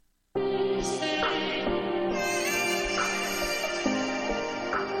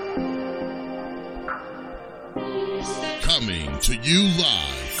Coming to you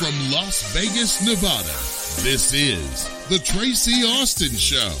live from Las Vegas, Nevada, this is The Tracy Austin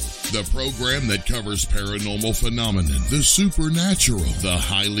Show, the program that covers paranormal phenomenon, the supernatural, the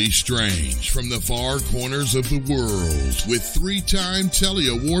highly strange, from the far corners of the world, with three-time Telly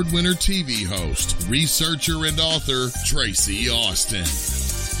Award winner TV host, researcher, and author, Tracy Austin.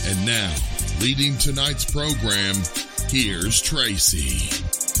 And now, leading tonight's program, here's Tracy.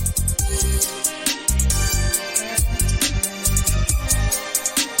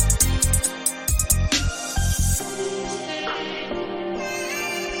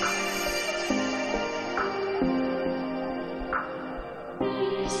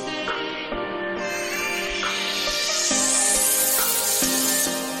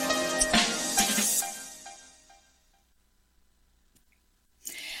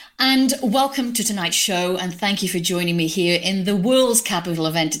 And welcome to tonight's show, and thank you for joining me here in the world's capital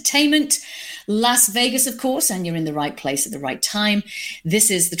of entertainment, Las Vegas, of course, and you're in the right place at the right time. This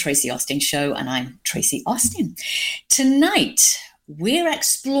is the Tracy Austin Show, and I'm Tracy Austin. Tonight, we're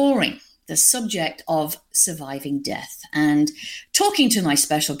exploring the subject of surviving death and talking to my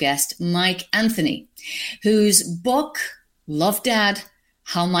special guest, Mike Anthony, whose book, Love Dad,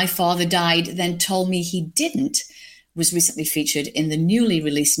 How My Father Died, Then Told Me He Didn't, was recently featured in the newly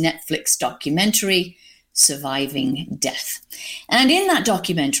released Netflix documentary, Surviving Death. And in that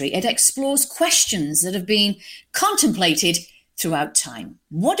documentary, it explores questions that have been contemplated throughout time.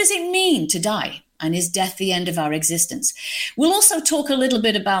 What does it mean to die? And is death the end of our existence? We'll also talk a little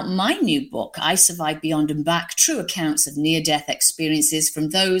bit about my new book, I Survived Beyond and Back, True Accounts of Near-Death Experiences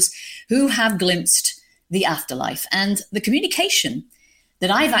from Those Who Have Glimpsed the Afterlife, and the communication that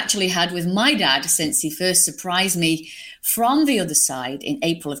I've actually had with my dad since he first surprised me from the other side in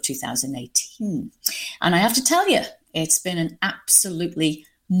April of 2018. And I have to tell you, it's been an absolutely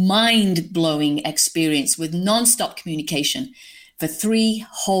mind-blowing experience with nonstop communication for 3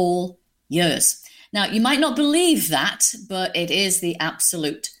 whole years. Now, you might not believe that, but it is the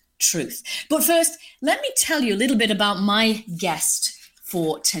absolute truth. But first, let me tell you a little bit about my guest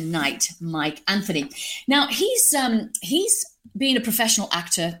for tonight, Mike Anthony. Now, he's been a professional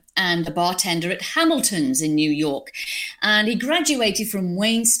actor and a bartender at Hamilton's in New York. And he graduated from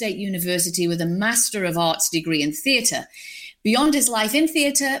Wayne State University with a Master of Arts degree in theater. Beyond his life in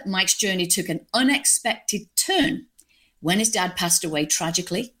theater, Mike's journey took an unexpected turn when his dad passed away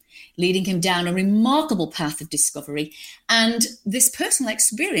tragically, leading him down a remarkable path of discovery. And this personal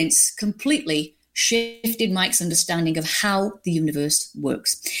experience completely shifted Mike's understanding of how the universe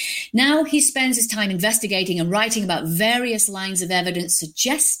works. Now he spends his time investigating and writing about various lines of evidence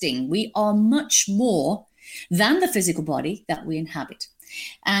suggesting we are much more than the physical body that we inhabit.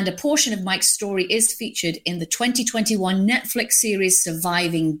 And a portion of Mike's story is featured in the 2021 Netflix series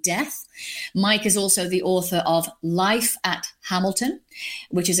Surviving Death. Mike is also the author of Life at Hamilton,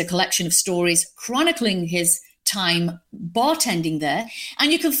 which is a collection of stories chronicling his time bartending there.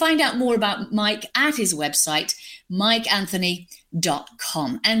 And you can find out more about Mike at his website,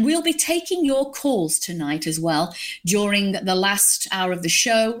 mikeanthony.com. And we'll be taking your calls tonight as well during the last hour of the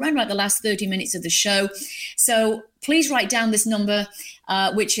show, around about the last 30 minutes of the show. So please write down this number,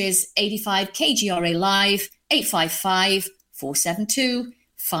 which is 85 KGRA Live,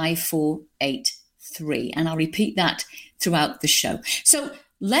 855-472-5483. And I'll repeat that throughout the show. So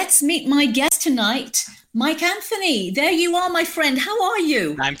let's meet my guest tonight, Mike Anthony. There you are, my friend. How are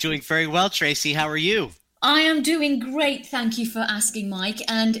you? I'm doing very well, Tracy. How are you? I am doing great. Thank you for asking, Mike.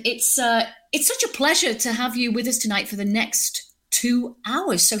 And it's such a pleasure to have you with us tonight for the next 2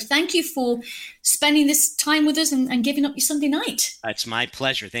 hours. So thank you for spending this time with us and giving up your Sunday night. It's my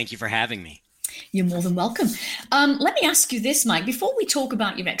pleasure. Thank you for having me. You're more than welcome. Let me ask you this, Mike. Before we talk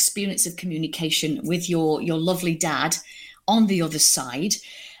about your experience of communication with your lovely dad on the other side,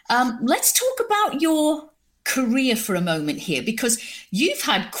 let's talk about your career for a moment here, because you've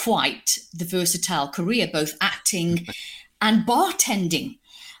had quite the versatile career, both acting and bartending.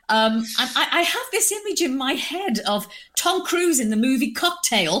 And I have this image in my head of Tom Cruise in the movie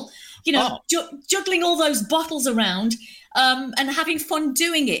Cocktail, juggling all those bottles around and having fun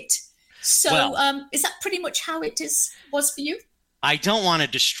doing it. So is that pretty much how it was for you? I don't want to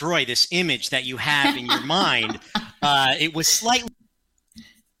destroy this image that you have in your mind. It was slightly...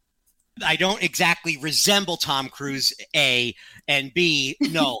 I don't exactly resemble Tom Cruise, A, and B,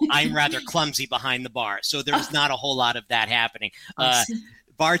 no, I'm rather clumsy behind the bar. So there was not a whole lot of that happening.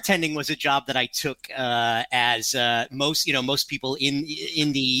 Bartending was a job that I took as most people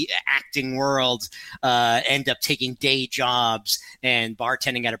in the acting world end up taking day jobs, and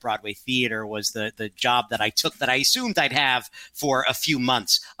bartending at a Broadway theater was the job that I took that I assumed I'd have for a few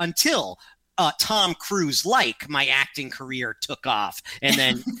months until Tom Cruise like my acting career took off. And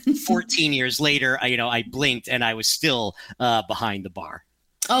then 14 years later, I blinked and I was still behind the bar.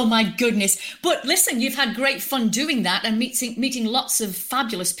 Oh, my goodness. But listen, you've had great fun doing that and meeting lots of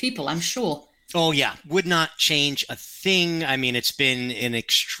fabulous people, I'm sure. Oh, yeah. Would not change a thing. I mean, it's been an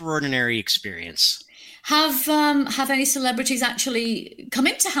extraordinary experience. Have any celebrities actually come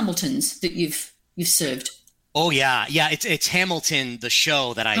into Hamilton's that you've served? Oh yeah. It's Hamilton, the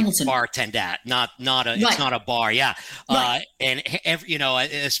show that I bartend at, it's not a bar. Yeah. Right. And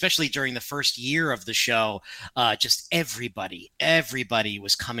especially during the first year of the show, just everybody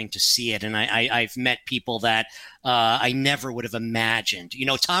was coming to see it. And I've met people that I never would have imagined.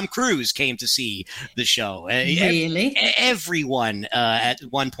 Tom Cruise came to see the show. Really? Everyone at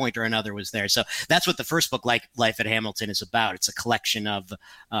one point or another was there. So that's what the first book, like Life at Hamilton, is about. It's a collection of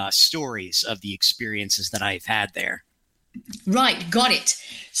stories of the experiences that I've had there. Right, got it.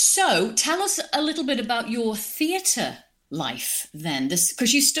 So tell us a little bit about your theatre life then,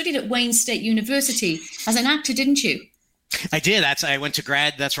 because you studied at Wayne State University as an actor, didn't you? I did. That's where I went to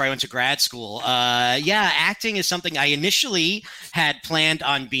grad school. Acting is something I initially had planned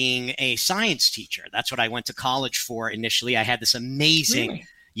on being a science teacher. That's what I went to college for initially. I had this amazing Really?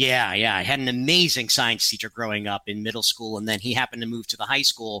 Yeah. I had an amazing science teacher growing up in middle school, and then he happened to move to the high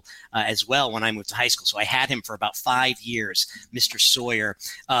school as well when I moved to high school. So I had him for about 5 years, Mr. Sawyer,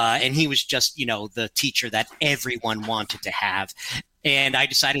 and he was just, the teacher that everyone wanted to have. And I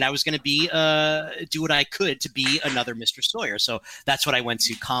decided I was going to do what I could to be another Mr. Sawyer. So that's what I went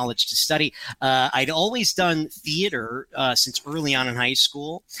to college to study. I'd always done theater since early on in high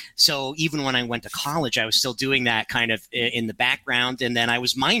school. So even when I went to college, I was still doing that kind of in the background. And then I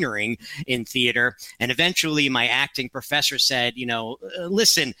was minoring in theater. And eventually my acting professor said,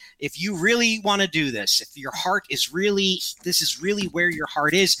 listen, if you really want to do this, if your heart is this is really where your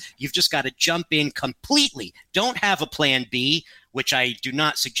heart is, you've just got to jump in completely. Don't have a plan B, which I do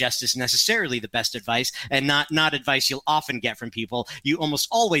not suggest is necessarily the best advice, and not advice you'll often get from people. You almost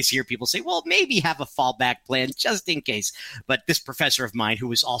always hear people say, well, maybe have a fallback plan just in case. But this professor of mine, who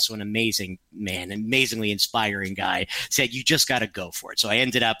was also an amazing man, amazingly inspiring guy, said, you just got to go for it. So I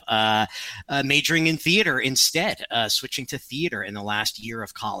ended up majoring in theater instead, switching to theater in the last year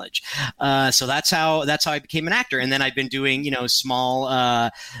of college. So that's how I became an actor. And then I've been doing, small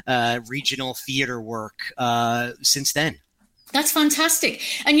regional theater work since then. That's fantastic.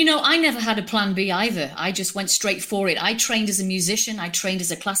 And, I never had a plan B either. I just went straight for it. I trained as a musician. I trained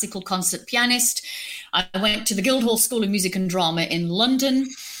as a classical concert pianist. I went to the Guildhall School of Music and Drama in London.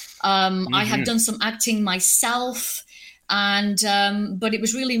 I had done some acting myself. But it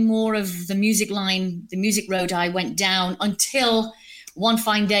was really more of the music line, the music road I went down until one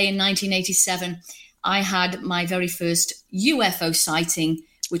fine day in 1987, I had my very first UFO sighting,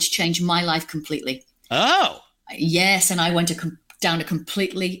 which changed my life completely. Oh. Yes, and I went down a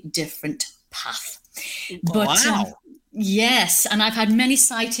completely different path. But, wow. Yes, and I've had many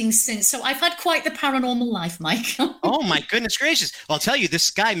sightings since. So I've had quite the paranormal life, Mike. Oh, my goodness gracious. Well, I'll tell you, this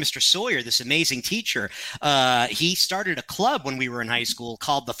guy, Mr. Sawyer, this amazing teacher, he started a club when we were in high school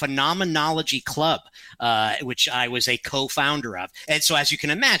called the Phenomenology Club, which I was a co-founder of. And so as you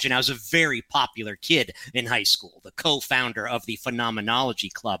can imagine, I was a very popular kid in high school, the co-founder of the Phenomenology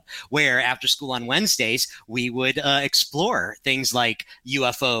Club, where after school on Wednesdays, we would explore things like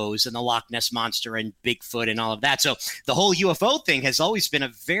UFOs and the Loch Ness Monster and Bigfoot and all of that. So the whole UFO thing has always been a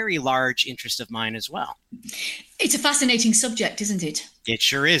very large interest of mine as well. It's a fascinating subject, isn't it? It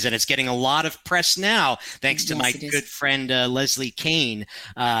sure is. And it's getting a lot of press now, thanks to my good friend Leslie Kane,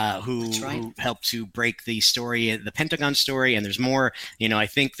 who helped to break the story, the Pentagon story. And there's more, I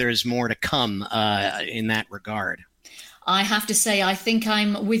think there's more to come in that regard. I have to say, I think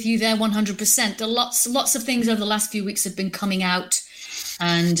I'm with you there 100%. Lots of things over the last few weeks have been coming out.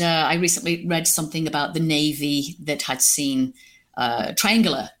 And I recently read something about the Navy that had seen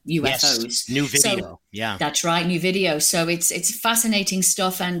triangular UFOs. Yes, new video. So, yeah, that's right, new video. So it's fascinating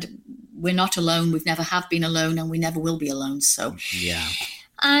stuff, and we're not alone. We've never have been alone, and we never will be alone. So yeah.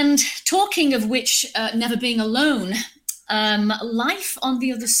 And talking of which, never being alone, life on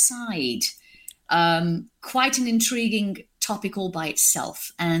the other side, quite an intriguing topic all by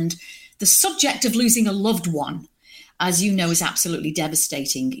itself, and the subject of losing a loved one, as you know, is absolutely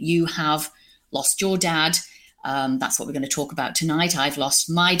devastating. You have lost your dad. That's what we're going to talk about tonight. I've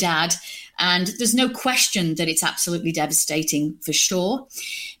lost my dad. And there's no question that it's absolutely devastating for sure.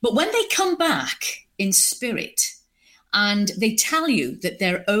 But when they come back in spirit and they tell you that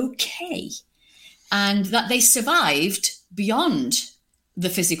they're okay and that they survived beyond the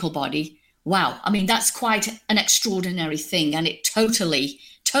physical body, Wow. I mean, that's quite an extraordinary thing. And it totally,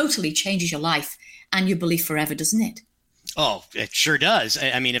 totally changes your life and your belief forever, doesn't it? Oh, it sure does.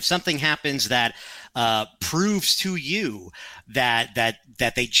 I mean, if something happens that proves to you that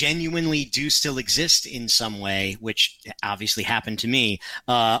they genuinely do still exist in some way, which obviously happened to me.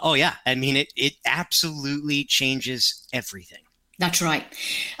 Oh yeah, I mean, it absolutely changes everything. That's right.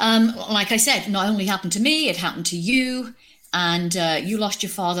 Like I said, not only happened to me, it happened to you. And you lost your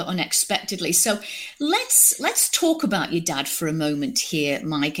father unexpectedly. So let's talk about your dad for a moment here,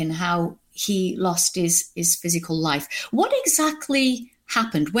 Mike, and how he lost his physical life. What exactly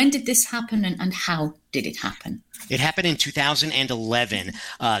happened? When did this happen, and how did it happen? It happened in 2011,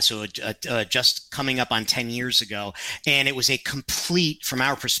 so just coming up on 10 years ago, and it was a complete, from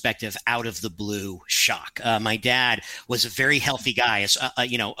our perspective, out of the blue shock. My dad was a very healthy guy.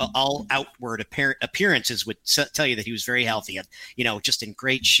 All outward appearances would tell you that he was very healthy, just in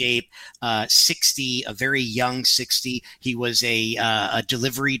great shape, 60, a very young 60. He was a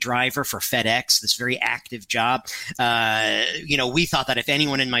delivery driver for FedEx, this very active job. We thought that if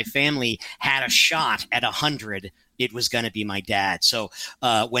anyone in my family had a shot at 100, it was going to be my dad. So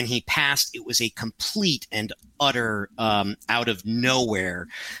when he passed, it was a complete and utter out of nowhere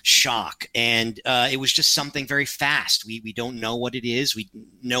shock. And it was just something very fast. We don't know what it is.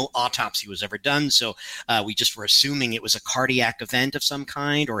 No autopsy was ever done. So we just were assuming it was a cardiac event of some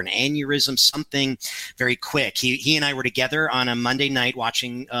kind or an aneurysm, something very quick. He and I were together on a Monday night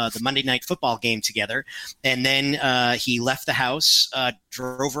watching the Monday night football game together. And then he left the house,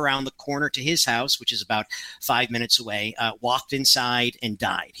 drove around the corner to his house, which is about 5 minutes away, walked inside and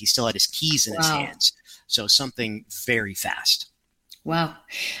died. He still had his keys in his hands. So something very fast. Wow.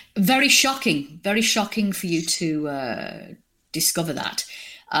 Very shocking for you to discover that.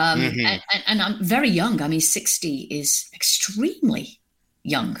 And I'm very young. I mean, 60 is extremely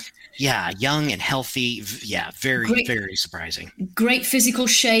young. Yeah, young and healthy. Yeah, very surprising. Great physical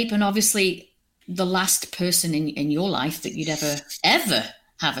shape, and obviously the last person in your life that you'd ever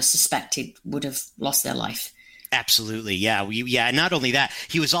have suspected would have lost their life. Absolutely. Yeah. And not only that,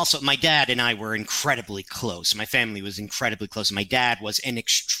 he was also, my dad and I were incredibly close. My family was incredibly close. My dad was an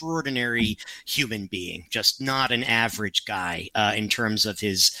extraordinary human being, just not an average guy in terms of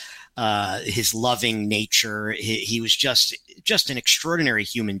his loving nature. He was just an extraordinary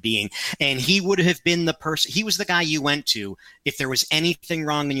human being. And he would have been the person, he was the guy you went to if there was anything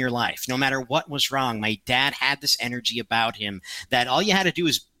wrong in your life. No matter what was wrong, my dad had this energy about him that all you had to do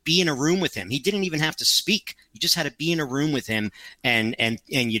is be in a room with him. He didn't even have to speak. You just had to be in a room with him and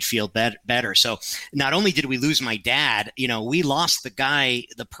you'd feel better. So not only did we lose my dad, we lost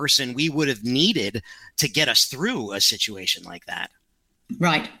the person we would have needed to get us through a situation like that.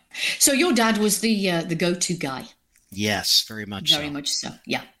 Right. So your dad was the go-to guy. Yes, very much so. Very much so,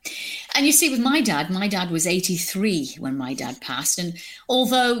 yeah. And you see, with my dad was 83 when my dad passed. And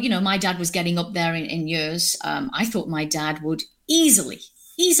although, my dad was getting up there in years, I thought my dad would easily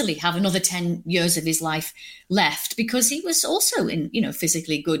have another 10 years of his life left, because he was also in,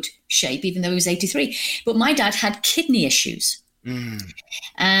 physically good shape, even though he was 83. But my dad had kidney issues.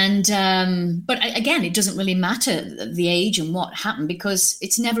 And, but again, it doesn't really matter the age and what happened, because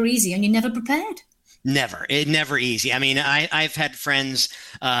it's never easy and you're never prepared. Never easy. I mean, I've had friends,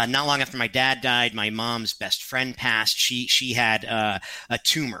 not long after my dad died, my mom's best friend passed. She had a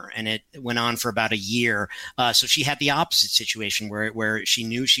tumor, and it went on for about a year. So she had the opposite situation where she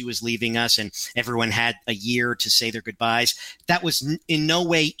knew she was leaving us, and everyone had a year to say their goodbyes. That was in no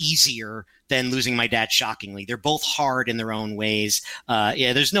way easier than losing my dad, shockingly. They're both hard in their own ways.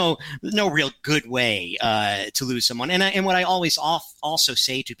 There's no real good way to lose someone. And what I always also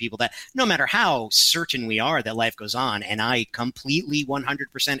say to people, that no matter how certain we are that life goes on, and I completely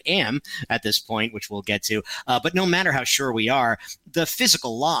 100% am at this point, which we'll get to, but no matter how sure we are, the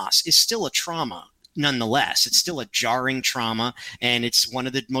physical loss is still a trauma. Nonetheless, it's still a jarring trauma, and it's one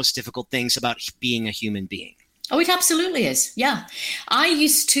of the most difficult things about being a human being. Oh, it absolutely is. Yeah. I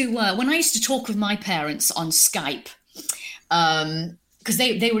used to, when I used to talk with my parents on Skype, because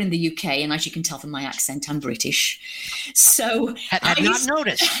they were in the UK, and as you can tell from my accent, I'm British. So I not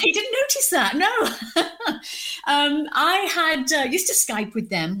noticed. I didn't notice that. No. I had used to Skype with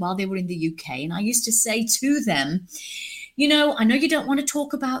them while they were in the UK, and I used to say to them, I know you don't want to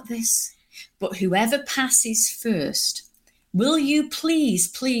talk about this, but whoever passes first, will you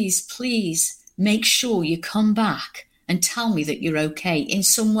please make sure you come back and tell me that you're okay in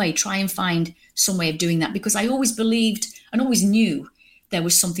some way. Try and find some way of doing that, because I always believed and always knew there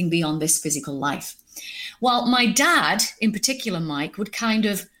was something beyond this physical life. Well, my dad in particular, Mike, would kind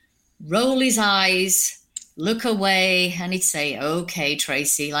of roll his eyes, look away, and he'd say, "Okay,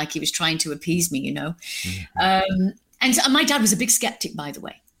 Tracy," like he was trying to appease me, And my dad was a big skeptic, by the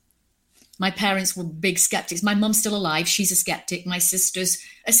way. My parents were big skeptics. My mum's still alive. She's a skeptic. My sister's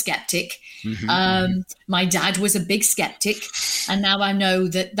a skeptic. My dad was a big skeptic. And now I know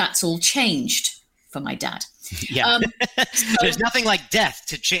that that's all changed for my dad. Yeah. There's nothing like death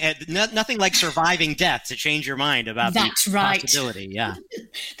to change, nothing like surviving death to change your mind about the possibility. Yeah.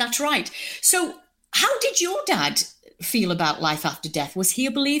 That's right. So how did your dad feel about life after death? Was he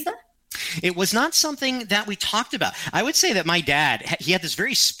a believer? It was not something that we talked about. I would say that my dad, he had this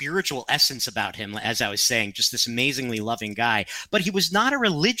very spiritual essence about him, as I was saying, just this amazingly loving guy. But he was not a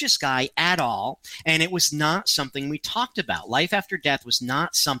religious guy at all. And it was not something we talked about. Life after death was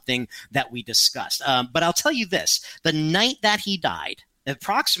not something that we discussed. But I'll tell you this, the night that he died,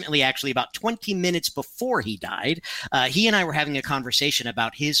 approximately actually about 20 minutes before he died, he and I were having a conversation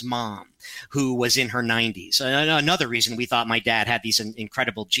about his mom, who was in her 90s. Another reason we thought my dad had these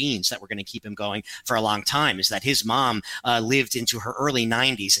incredible genes that were going to keep him going for a long time is that his mom lived into her early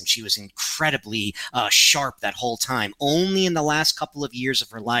 90s, and she was incredibly sharp that whole time. Only in the last couple of years of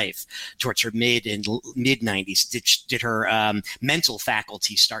her life, towards her mid 90s, did her mental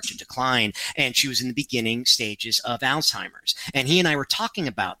faculty start to decline, and she was in the beginning stages of Alzheimer's. And he and I were talking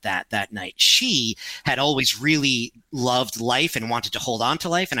about that night. She had always really loved life and wanted to hold on to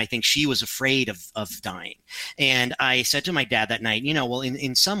life, and I think she was afraid of dying. And I said to my dad that night, well,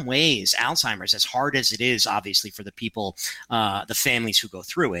 in some ways, Alzheimer's, as hard as it is, obviously, for the people, the families who go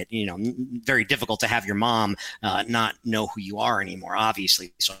through it, very difficult to have your mom not know who you are anymore,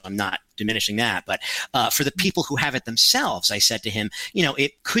 obviously. So I'm not diminishing that. But for the people who have it themselves, I said to him,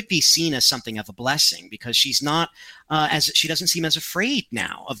 it could be seen as something of a blessing, because she's not she doesn't seem as afraid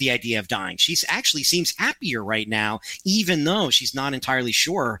now of the idea of dying. She's actually seems happier right now, even though she's not entirely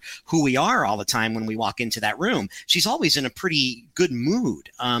sure who we are all the time when we walk into that room. She's always in a pretty good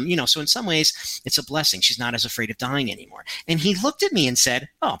mood. So in some ways it's a blessing. She's not as afraid of dying anymore. And he looked at me and said,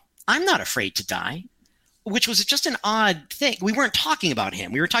 "Oh, I'm not afraid to die," which was just an odd thing. We weren't talking about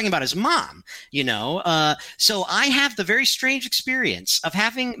him. We were talking about his mom, So I have the very strange experience of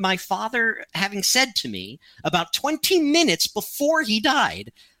having my father having said to me about 20 minutes before he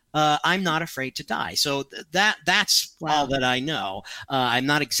died, "I'm not afraid to die." So that's all that I know. I'm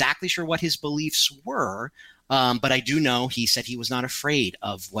not exactly sure what his beliefs were, but I do know he said he was not afraid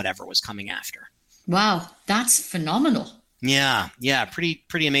of whatever was coming after. Wow, that's phenomenal. Yeah,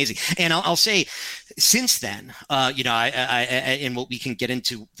 pretty amazing. And I'll say, since then, and we can get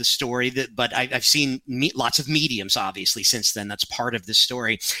into the story, but I've seen lots of mediums, obviously, since then. That's part of the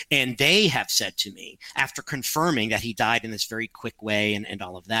story. And they have said to me, after confirming that he died in this very quick way and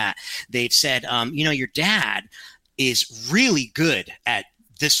all of that, they've said, your dad is really good at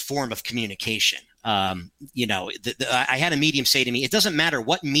this form of communication. I had a medium say to me, "It doesn't matter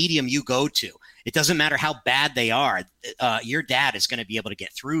what medium you go to. It doesn't matter how bad they are. Your dad is going to be able to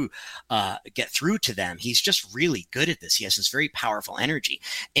get through to them. He's just really good at this. He has this very powerful energy."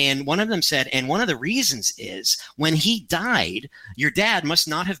 And one of them said, and one of the reasons is, when he died, your dad must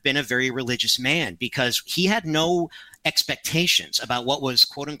not have been a very religious man, because he had no expectations about what was,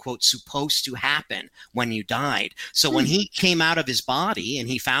 quote unquote, supposed to happen when you died. So when he came out of his body and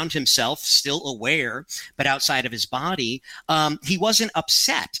he found himself still aware, but outside of his body, he wasn't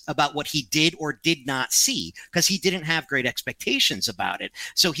upset about what he did or did not see, because he didn't have great expectations about it.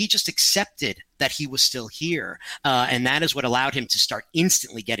 So he just accepted that he was still here. And that is what allowed him to start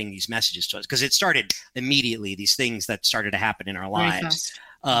instantly getting these messages to us, because it started immediately, these things that started to happen in our lives.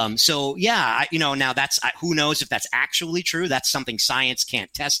 Now that's, who knows if that's actually true. That's something science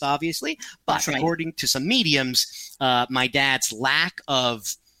can't test, obviously. But according to some mediums, my dad's lack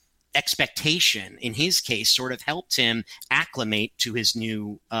of expectation, in his case, sort of helped him acclimate to his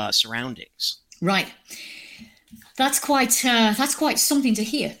new surroundings. Right. That's quite something to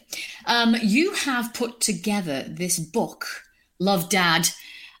hear. You have put together this book, Love, Dad,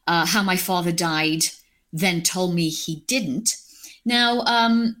 How My Father Died, Then Told Me He Didn't. Now,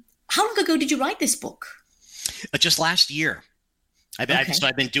 how long ago did you write this book? Just last year. I've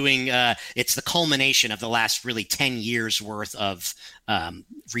been doing, it's the culmination of the last really 10 years worth of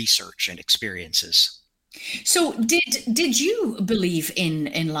research and experiences. So did you believe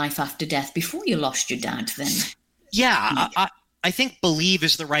in life after death before you lost your dad then? Yeah, I think believe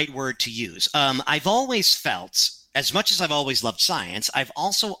is the right word to use. I've always felt, as much as I've always loved science, I've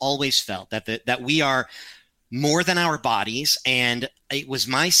also always felt that we are more than our bodies. And it was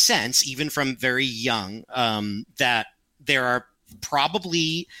my sense, even from very young, that there are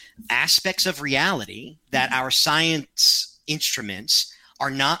probably aspects of reality that our science instruments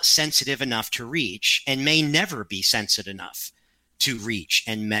are not sensitive enough to reach and may never be sensitive enough to reach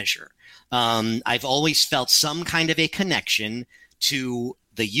and measure. I've always felt some kind of a connection to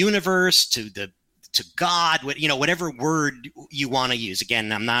the universe, to God, whatever word you want to use.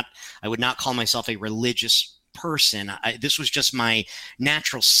 Again, I would not call myself a religious person. This was just my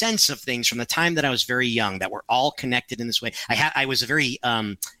natural sense of things from the time that I was very young, that we're all connected in this way. I was a very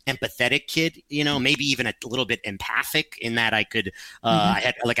empathetic kid, maybe even a little bit empathic in that I could,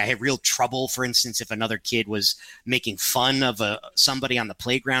 I had real trouble, for instance, if another kid was making fun of somebody on the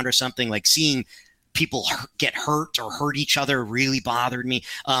playground or something, like seeing people get hurt or hurt each other really bothered me.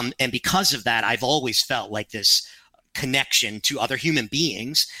 And because of that, I've always felt like this connection to other human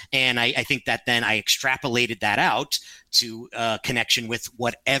beings. And I think that then I extrapolated that out to connection with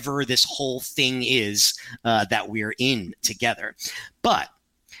whatever this whole thing is that we're in together. But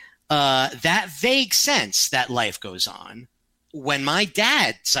that vague sense that life goes on, when my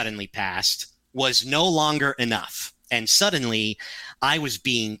dad suddenly passed, was no longer enough. And suddenly I was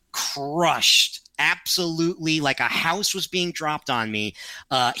being crushed, absolutely like a house was being dropped on me,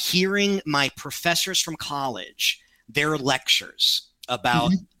 hearing my professors from college, their lectures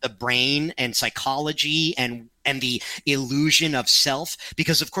about the brain and psychology and the illusion of self.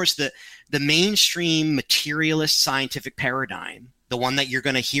 Because, of course, the mainstream materialist scientific paradigm, the one that you're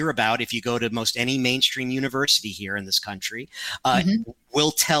going to hear about if you go to most any mainstream university here in this country,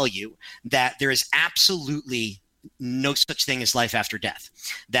 will tell you that there is absolutely no such thing as life after death.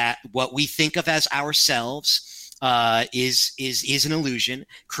 That what we think of as ourselves is an illusion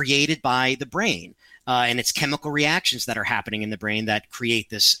created by the brain. And it's chemical reactions that are happening in the brain that create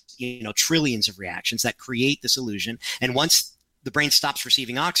this, trillions of reactions that create this illusion. And once the brain stops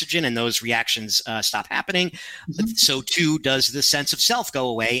receiving oxygen and those reactions stop happening, so too does the sense of self go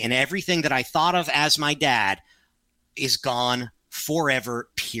away. And everything that I thought of as my dad is gone forever,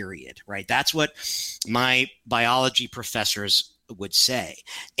 period. Right? That's what my biology professors would say.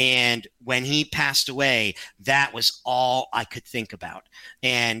 And when he passed away, that was all I could think about.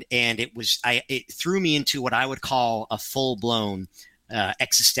 And it threw me into what I would call a full-blown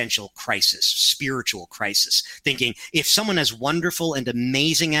existential crisis, spiritual crisis, thinking if someone as wonderful and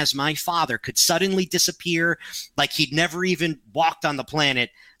amazing as my father could suddenly disappear like he'd never even walked on the planet,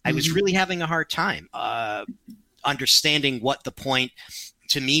 I was really having a hard time understanding what the point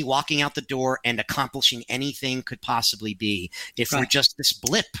to me walking out the door and accomplishing anything could possibly be if we're just this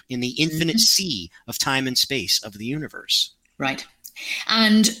blip in the infinite sea of time and space of the universe. Right.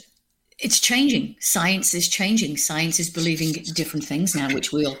 And it's changing. Science is changing. Science is believing different things now,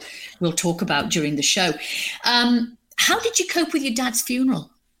 which we'll talk about during the show. How did you cope with your dad's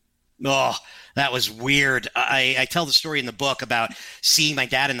funeral? Oh, that was weird. I tell the story in the book about seeing my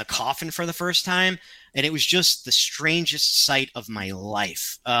dad in the coffin for the first time. And it was just the strangest sight of my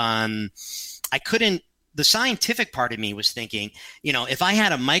life. The scientific part of me was thinking, if I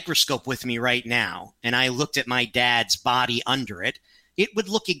had a microscope with me right now and I looked at my dad's body under it, it would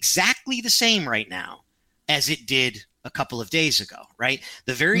look exactly the same right now as it did a couple of days ago, right?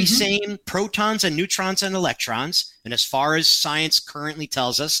 The very same protons and neutrons and electrons. And as far as science currently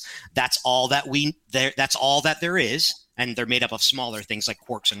tells us, that's all that there is. And they're made up of smaller things like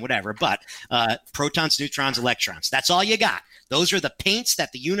quarks and whatever, but protons, neutrons, electrons, that's all you got. Those are the paints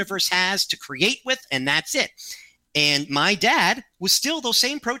that the universe has to create with, and that's it. And my dad was still those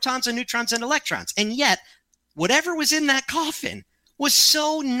same protons and neutrons and electrons. And yet, whatever was in that coffin was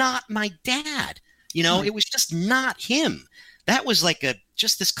so not my dad. It was just not him. That was like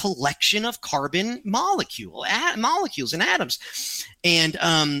just this collection of carbon molecules and atoms.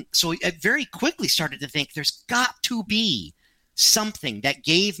 And so I very quickly started to think there's got to be something that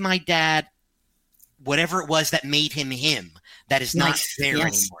gave my dad whatever it was that made him him that is not there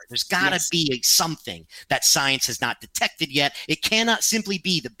anymore. There's got to be something that science has not detected yet. It cannot simply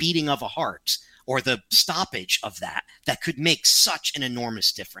be the beating of a heart or the stoppage of that could make such an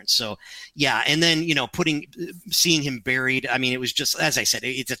enormous difference. So, yeah. And then, seeing him buried, I mean, it was just, as I said,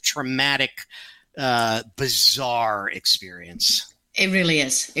 it's a traumatic, bizarre experience. It really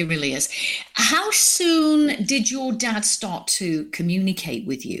is. It really is. How soon did your dad start to communicate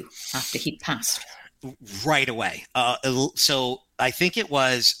with you after he passed? Right away. So I think it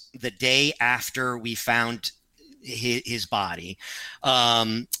was the day after we found his body.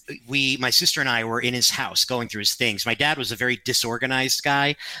 My sister and I were in his house going through his things. My dad was a very disorganized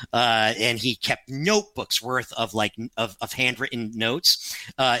guy, and he kept notebooks worth of handwritten notes,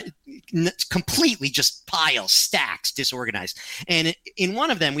 completely just piles, stacks, disorganized. And in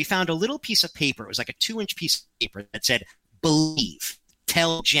one of them, we found a little piece of paper. It was like a 2-inch piece of paper that said, "Believe,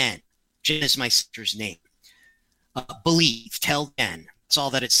 tell Jen." Jen is my sister's name. Believe, tell Jen That's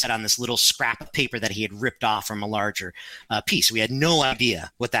all that it said on this little scrap of paper that he had ripped off from a larger piece. We had no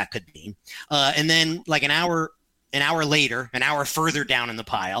idea what that could mean. And then like an hour later, an hour further down in the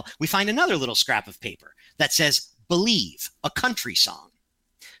pile, we find another little scrap of paper that says Believe, a country song.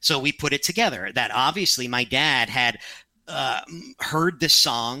 So we put it together that obviously my dad had heard this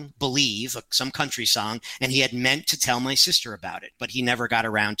song, Believe, some country song, and he had meant to tell my sister about it, but he never got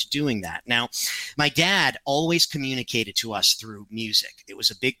around to doing that. Now, my dad always communicated to us through music. It was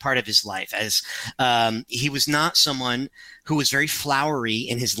a big part of his life, as he was not someone who was very flowery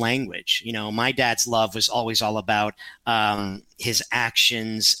in his language. You know, my dad's love was always all about his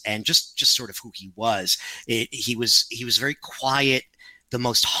actions and just sort of who he was. He was very quiet, the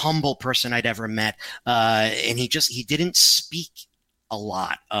most humble person I'd ever met. And he didn't speak a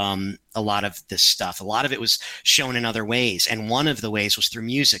lot of this stuff. A lot of it was shown in other ways. And one of the ways was through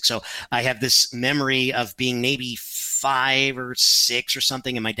music. So I have this memory of being maybe 5 or 6 or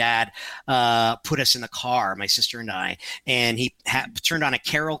something. And my dad put us in the car, my sister and I, and he turned on a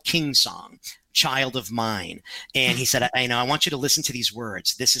Carole King song, Child of Mine. And he said, I want you to listen to these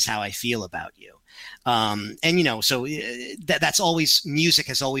words. This is how I feel about you. So that's always, music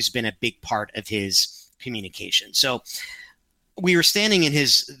has always been a big part of his communication. So we were standing in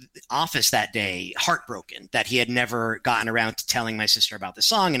his office that day, heartbroken that he had never gotten around to telling my sister about the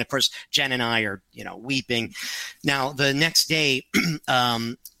song. And of course, Jen and I are, weeping. Now, the next day,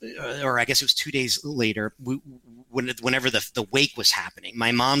 or I guess it was 2 days later, whenever the wake was happening,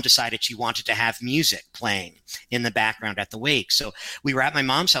 my mom decided she wanted to have music playing in the background at the wake. So we were at my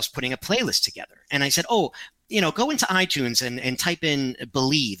mom's house putting a playlist together. And I said, go into iTunes and type in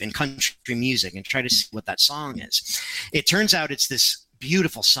Believe in country music and try to see what that song is. It turns out it's this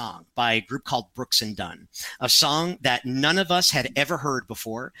beautiful song by a group called Brooks and Dunn, a song that none of us had ever heard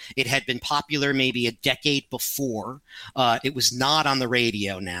before. It had been popular maybe a decade before. It was not on the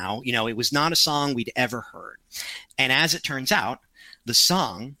radio now. It was not a song we'd ever heard. And as it turns out, the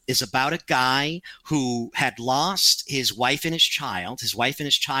song is about a guy who had lost his wife and his child. His wife and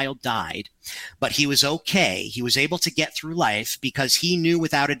his child died, but he was okay. He was able to get through life because he knew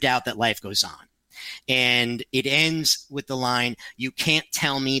without a doubt that life goes on. And it ends with the line, "You can't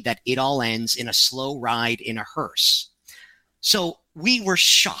tell me that it all ends in a slow ride in a hearse." So we were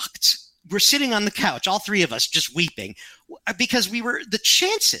shocked. We're sitting on the couch, all three of us just weeping, because the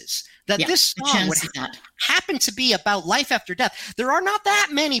chances that this song would happen to be about life after death. There are not that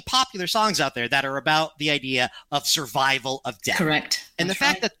many popular songs out there that are about the idea of survival of death. Correct. And the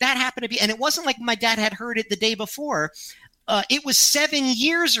fact that happened to be, and it wasn't like my dad had heard it the day before. It was 7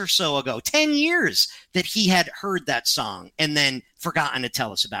 years or so ago, 10 years that he had heard that song and then forgotten to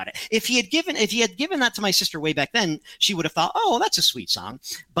tell us about it. If he had given that to my sister way back then, she would have thought, oh, that's a sweet song.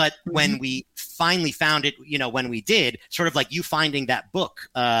 But when we finally found it, when we did, sort of like you finding that book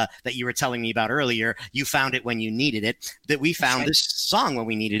that you were telling me about earlier, you found it when you needed it, that we found this song when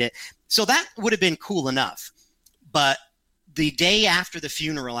we needed it. So that would have been cool enough. But the day after the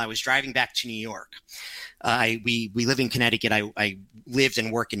funeral, I was driving back to New York. We live in Connecticut. I lived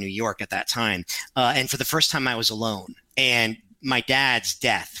and worked in New York at that time. And for the first time I was alone, and my dad's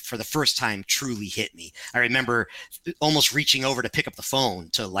death for the first time truly hit me. I remember almost reaching over to pick up the phone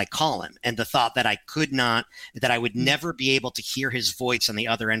to call him. And the thought that I would never be able to hear his voice on the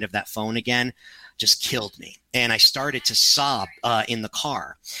other end of that phone again just killed me. And I started to sob in the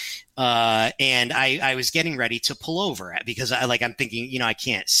car. And I was getting ready to pull over because I'm thinking, I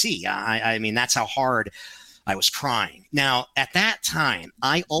can't see. I mean, that's how hard I was crying. Now, at that time,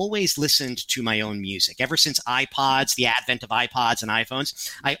 I always listened to my own music. Ever since iPods, the advent of iPods and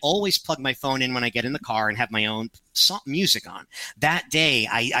iPhones, I always plug my phone in when I get in the car and have my own music on. That day,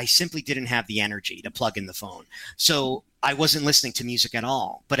 I simply didn't have the energy to plug in the phone. So I wasn't listening to music at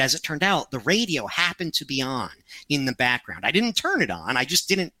all. But as it turned out, the radio happened to be on in the background. I didn't turn it on. I just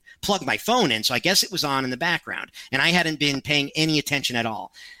didn't plug my phone in. So I guess it was on in the background. And I hadn't been paying any attention at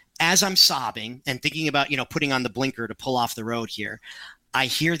all. As I'm sobbing and thinking about, putting on the blinker to pull off the road here, I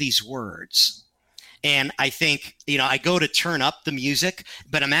hear these words. And I think, I go to turn up the music,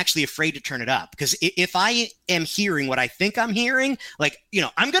 but I'm actually afraid to turn it up because if I am hearing what I think I'm hearing,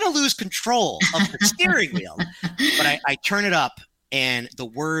 I'm going to lose control of the steering wheel. But I turn it up and the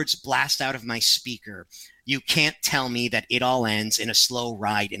words blast out of my speaker. "You can't tell me that it all ends in a slow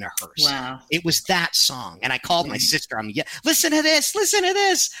ride in a hearse." Wow. It was that song. And I called my sister. Listen to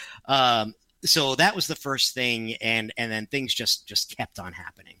this. So that was the first thing. And then things just kept on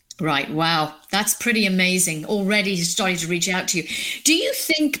happening. Right. Wow. That's pretty amazing. Already starting to reach out to you. Do you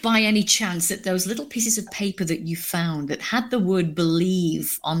think by any chance that those little pieces of paper that you found that had the word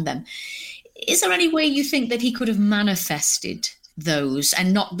believe on them, is there any way you think that he could have manifested those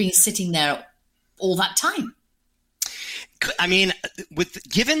and not been sitting there all that time? I mean,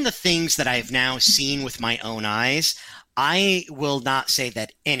 given the things that I've now seen with my own eyes, I will not say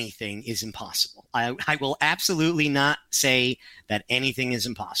that anything is impossible. I will absolutely not say that anything is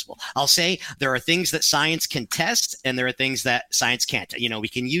impossible. I'll say there are things that science can test and there are things that science can't. You know, we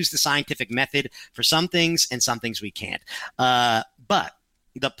can use the scientific method for some things and some things we can't. But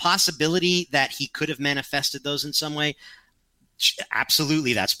the possibility that he could have manifested those in some way,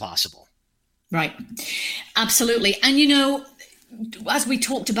 absolutely, that's possible. Right. Absolutely. And, you know, as we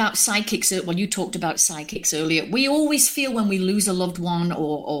talked about psychics, well, you talked about psychics earlier, we always feel when we lose a loved one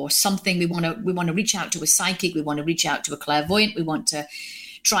or something, we want to reach out to a psychic, we want to reach out to a clairvoyant, we want to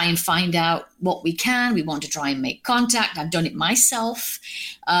try and find out what we can, we want to try and make contact. I've done it myself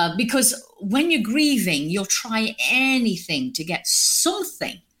because when you're grieving, you'll try anything to get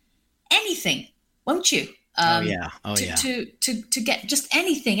something, anything, won't you? To get just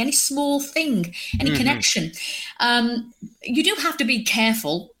anything, any small thing, any connection. You do have to be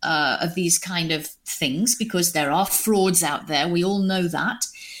careful of these kind of things because there are frauds out there. We all know that.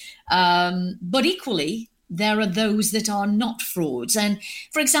 But equally, there are those that are not frauds. And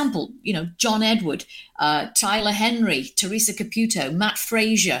for example, you know, John Edward, Tyler Henry, Teresa Caputo, Matt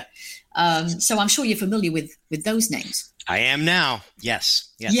Frazier. So I'm sure you're familiar with those names. I am now.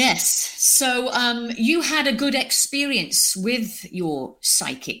 Yes. So you had a good experience with your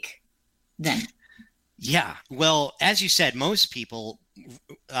psychic then? Yeah. Well, as you said, most people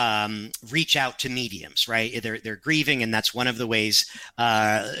reach out to mediums, right? They're grieving, and that's one of the ways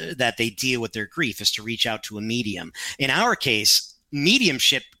that they deal with their grief is to reach out to a medium. In our case,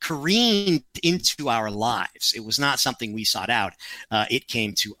 mediumship careened into our lives. It was not something we sought out. It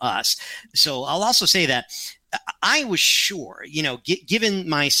came to us. So I'll also say that I was sure, you know, given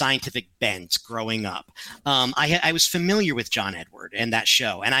my scientific bent growing up, I was familiar with John Edward and that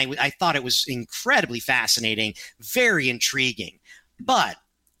show, and I thought it was incredibly fascinating, very intriguing. But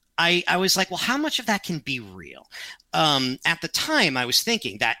I was like, well, how much of that can be real? At the time, I was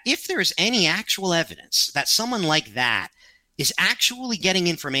thinking that if there is any actual evidence that someone like that is actually getting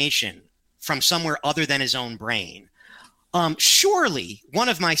information from somewhere other than his own brain, surely one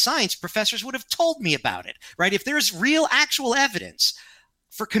of my science professors would have told me about it, right? If there's real actual evidence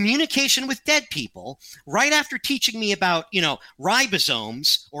for communication with dead people, right after teaching me about, you know,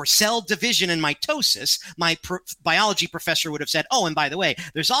 ribosomes or cell division and mitosis, my biology professor would have said, oh, and by the way,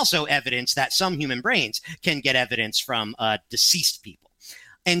 there's also evidence that some human brains can get evidence from deceased people.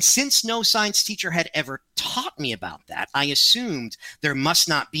 And since no science teacher had ever taught me about that, I assumed there must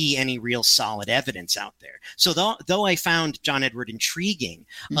not be any real solid evidence out there. So though I found John Edward intriguing,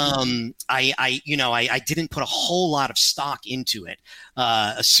 I didn't put a whole lot of stock into it,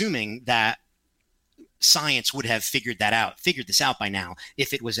 assuming that science would have figured this out by now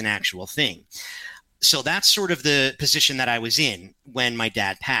if it was an actual thing. So that's sort of the position that I was in when my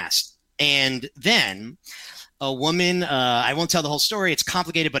dad passed. And then a woman, I won't tell the whole story. It's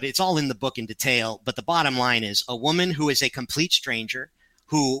complicated, but it's all in the book in detail. But the bottom line is a woman who is a complete stranger,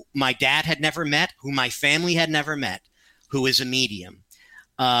 who my dad had never met, who my family had never met, who is a medium,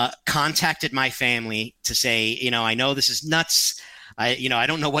 contacted my family to say, you know, I know this is nuts. I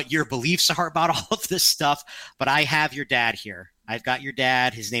don't know what your beliefs are about all of this stuff, but I have your dad here. I've got your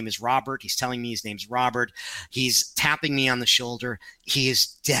dad. His name is Robert. He's telling me his name's Robert. He's tapping me on the shoulder. He is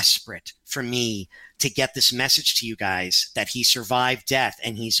desperate for me to get this message to you guys that he survived death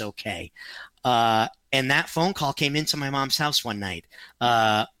and he's okay. And that phone call came into my mom's house one night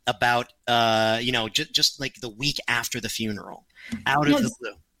about, just like the week after the funeral, out of the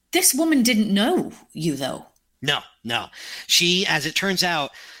blue. This woman didn't know you, though. No. She, as it turns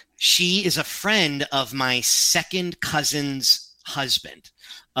out, she is a friend of my second cousin's husband,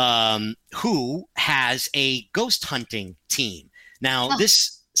 who has a ghost hunting team. Now,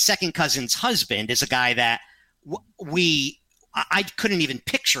 this second cousin's husband is a guy that I couldn't even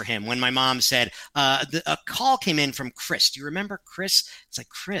picture him when my mom said, a call came in from Chris. Do you remember Chris? It's like,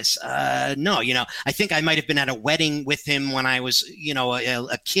 Chris, no, I think I might have been at a wedding with him when I was,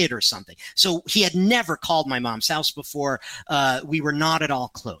 a kid or something. So he had never called my mom's house before. We were not at all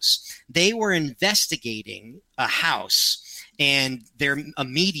close. They were investigating a house, and the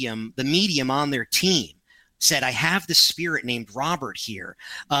medium on their team said, I have this spirit named Robert here.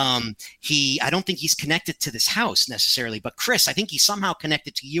 I don't think he's connected to this house necessarily, but Chris, I think he's somehow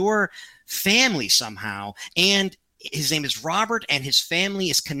connected to your family somehow. And his name is Robert, and his family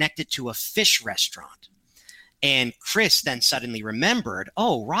is connected to a fish restaurant. And Chris then suddenly remembered,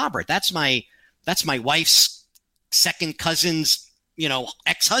 oh, Robert, that's my wife's second cousin's,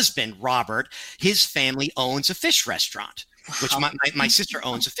 ex-husband, Robert. His family owns a fish restaurant. which my sister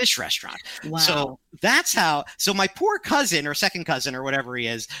owns a fish restaurant. Wow. So that's how, so my poor cousin or second cousin or whatever he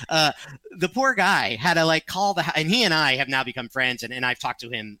is, the poor guy had to like call and he and I have now become friends, and I've talked to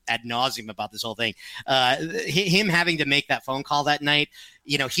him ad nauseum about this whole thing. Him having to make that phone call that night,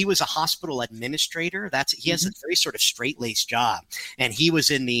 you know, he was a hospital administrator. He has a very sort of straight-laced job. And he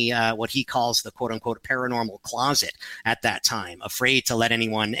was in the, what he calls the quote unquote paranormal closet at that time, afraid to let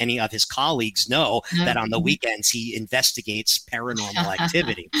any of his colleagues know that on the weekends he investigates paranormal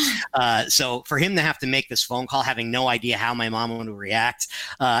activity. So for him to have to make this phone call, having no idea how my mom would react,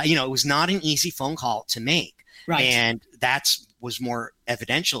 you know, it was not an easy phone call to make. Right. And was more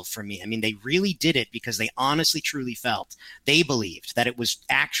evidential for me. I mean, they really did it because they honestly, truly felt, they believed that it was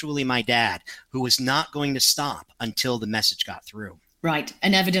actually my dad who was not going to stop until the message got through. Right.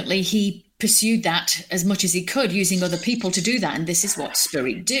 And evidently he pursued that as much as he could, using other people to do that. And this is what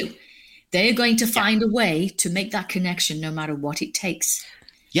spirit do. They're going to find a way to make that connection no matter what it takes.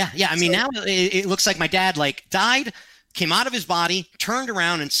 Yeah. I mean, now it looks like my dad died, came out of his body, turned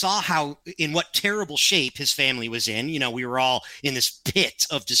around and saw in what terrible shape his family was in. You know, we were all in this pit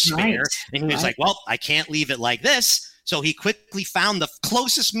of despair. Right. And he was like, well, I can't leave it like this. So he quickly found the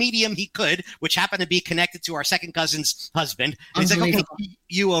closest medium he could, which happened to be connected to our second cousin's husband. And he's like, okay,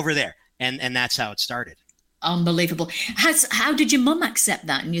 you over there. And that's how it started. Unbelievable. How did your mom accept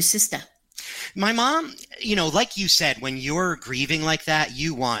that and your sister? My mom, you know, like you said, when you're grieving like that,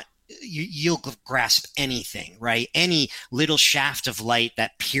 you'll grasp anything, right? Any little shaft of light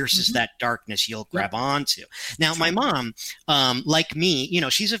that pierces that darkness, you'll grab onto. Now, my mom, like me, you know,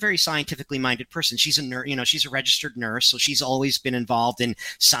 she's a very scientifically minded person. She's a nurse, you know, she's a registered nurse. So she's always been involved in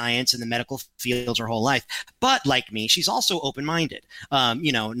science and the medical fields her whole life. But like me, she's also open-minded.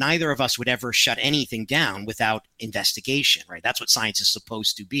 You know, neither of us would ever shut anything down without investigation, right? That's what science is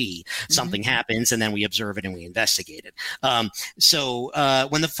supposed to be. Something happens and then we observe it and we investigate it. So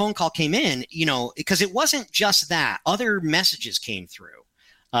when the phone call came in, you know, because it wasn't just that, other messages came through.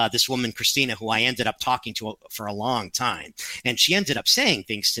 This woman, Christina, who I ended up talking to for a long time, and she ended up saying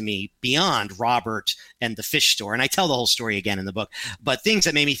things to me beyond Robert and the fish store. And I tell the whole story again in the book, but things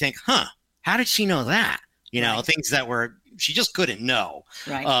that made me think, how did she know that? You know, things that she just couldn't know.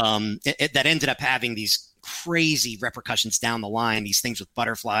 Right. That ended up having these crazy repercussions down the line, these things with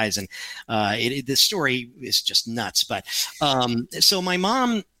butterflies. And the story is just nuts. But so my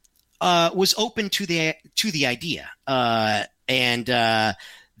mom was open to the idea, and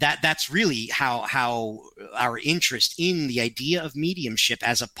that's really how our interest in the idea of mediumship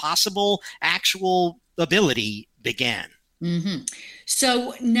as a possible actual ability began. Mm-hmm.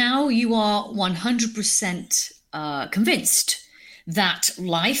 So now you are 100% convinced that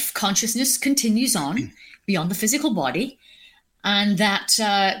life, consciousness continues on beyond the physical body, and that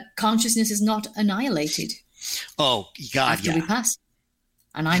consciousness is not annihilated. Oh, God, after we pass.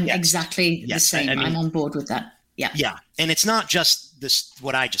 And I'm exactly the same. I mean, I'm on board with that. Yeah. Yeah. And it's not just this,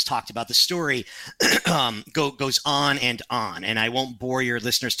 what I just talked about. The story goes on and on. And I won't bore your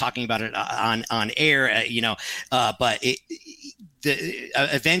listeners talking about it on air, you know, but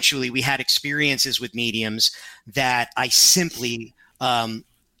eventually we had experiences with mediums that I simply,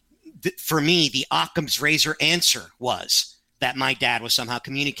 for me, the Occam's razor answer was that my dad was somehow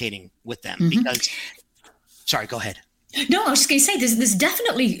communicating with them because, sorry, go ahead. No, I was just going to say there's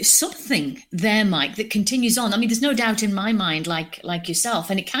definitely something there, Mike, that continues on. I mean, there's no doubt in my mind, like yourself,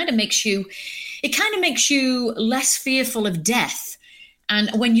 and it kind of makes you less fearful of death. And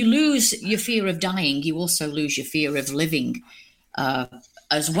when you lose your fear of dying, you also lose your fear of living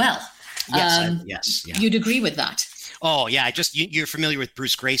as well. Yes, You'd agree with that. Oh yeah, you're familiar with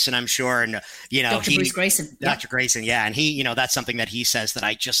Bruce Grayson, I'm sure, and you know Bruce Grayson, Dr. Grayson, yeah, and he, you know, that's something that he says that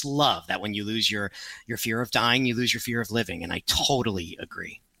I just love. That when you lose your fear of dying, you lose your fear of living, and I totally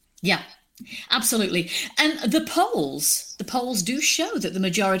agree. Yeah, absolutely. And the polls do show that the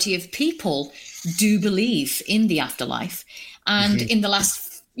majority of people do believe in the afterlife, and in the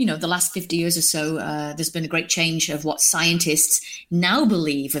last 50 years or so, there's been a great change of what scientists now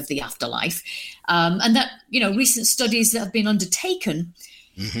believe of the afterlife. And that, you know, recent studies that have been undertaken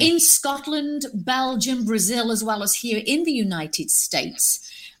in Scotland, Belgium, Brazil, as well as here in the United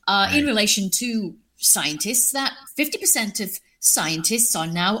States, in relation to scientists, that 50% of scientists are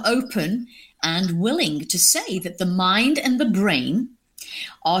now open and willing to say that the mind and the brain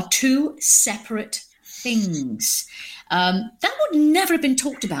are two separate things. That would never have been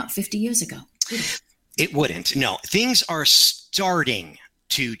talked about 50 years ago. It wouldn't. No, things are starting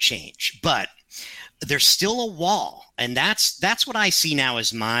to change, but there's still a wall. And that's what I see now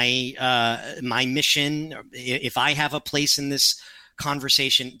as my mission. If I have a place in this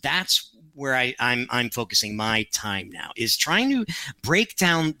conversation, that's where I'm focusing my time now, is trying to break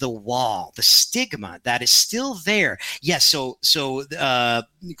down the wall, the stigma that is still there. Yes. So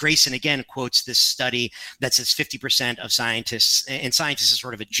Grayson again quotes this study that says 50% of scientists, and scientists is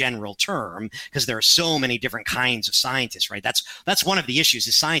sort of a general term because there are so many different kinds of scientists, right? That's one of the issues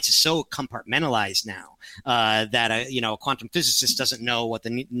is science is so compartmentalized now that a quantum physicist doesn't know what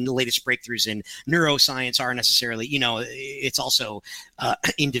the latest breakthroughs in neuroscience are necessarily. It's also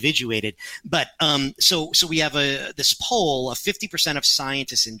individuated. But so we have this poll of 50% of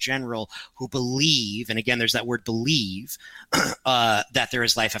scientists in general who believe, and again, there's that word believe, that there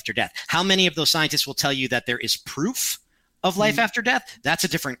is life after death. How many of those scientists will tell you that there is proof of life after death? That's a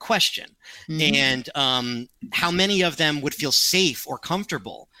different question. And how many of them would feel safe or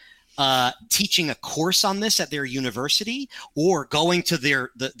comfortable teaching a course on this at their university, or going to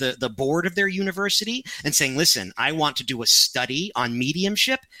the board of their university and saying, listen, I want to do a study on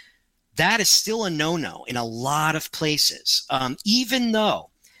mediumship? That is still a no-no in a lot of places, even though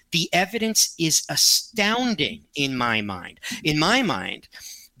the evidence is astounding in my mind. In my mind,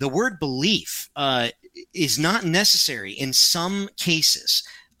 the word belief is not necessary in some cases.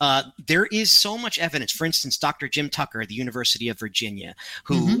 There is so much evidence. For instance, Dr. Jim Tucker at the University of Virginia,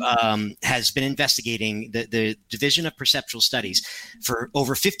 who has been investigating the Division of Perceptual Studies for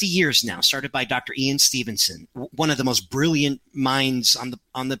over 50 years now, started by Dr. Ian Stevenson, one of the most brilliant minds on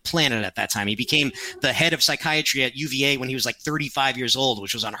the planet at that time. He became the head of psychiatry at UVA when he was like 35 years old,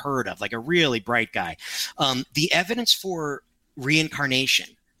 which was unheard of, like a really bright guy. The evidence for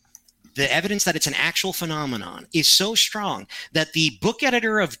reincarnation, the evidence that it's an actual phenomenon, is so strong that the book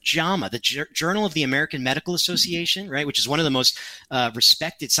editor of JAMA, the Journal of the American Medical Association, right, which is one of the most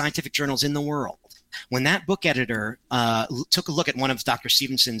respected scientific journals in the world, when that book editor took a look at one of Dr.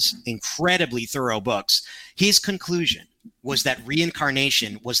 Stevenson's incredibly thorough books, his conclusion was that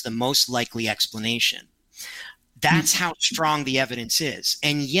reincarnation was the most likely explanation. That's how strong the evidence is.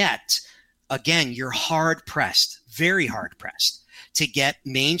 And yet, again, you're hard-pressed, very hard-pressed, to get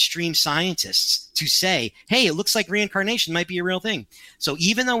mainstream scientists to say, hey, it looks like reincarnation might be a real thing. So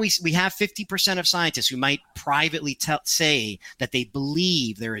even though we have 50% of scientists who might privately say that they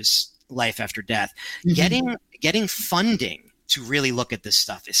believe there is life after death, getting funding to really look at this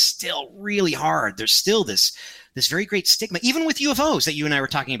stuff is still really hard. There's still this very great stigma, even with UFOs that you and I were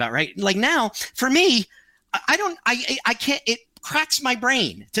talking about, right? Like now, for me, I can't, it cracks my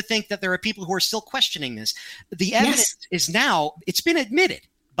brain to think that there are people who are still questioning this. The evidence is now, it's been admitted,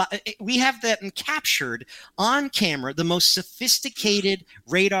 but we have that captured on camera, the most sophisticated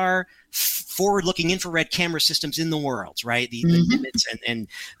radar, forward-looking infrared camera systems in the world, right? The Nimitz and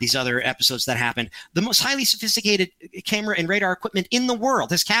these other episodes that happened. The most highly sophisticated camera and radar equipment in the world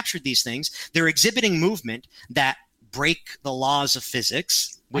has captured these things. They're exhibiting movement that break the laws of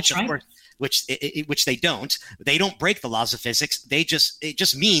physics, which of course, which they don't. They don't break the laws of physics. It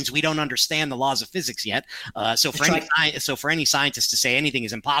just means we don't understand the laws of physics yet. So for any scientist to say anything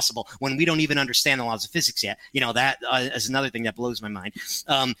is impossible when we don't even understand the laws of physics yet, that is another thing that blows my mind.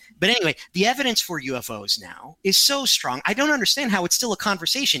 But anyway, the evidence for UFOs now is so strong. I don't understand how it's still a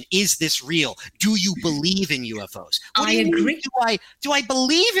conversation. Is this real? Do you believe in UFOs? I agree. Do I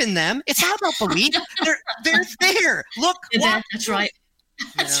believe in them? It's not about belief. They're there. Look. That's right.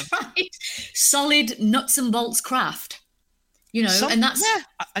 That's right. Solid nuts and bolts craft, and that's. Yeah.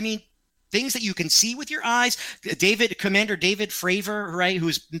 I mean, things that you can see with your eyes. Commander David Fravor, right,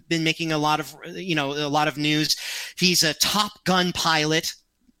 who's been making a lot of news. He's a Top Gun pilot,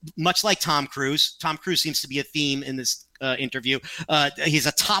 much like Tom Cruise. Tom Cruise seems to be a theme in this interview. He's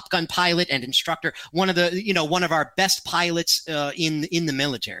a Top Gun pilot and instructor. One of our best pilots in the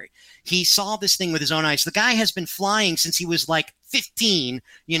military. He saw this thing with his own eyes. The guy has been flying since he was like 15,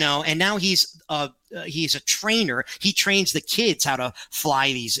 and now he's a trainer. He trains the kids how to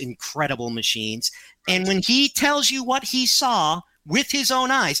fly these incredible machines. And when he tells you what he saw with his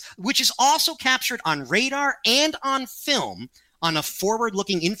own eyes, which is also captured on radar and on film, on a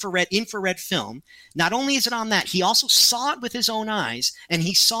forward-looking infrared film, not only is it on that, he also saw it with his own eyes, and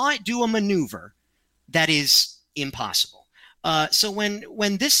he saw it do a maneuver that is impossible. So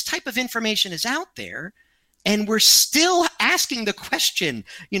when this type of information is out there, and we're still asking the question,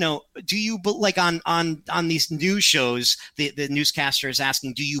 do you like on these news shows, the newscaster is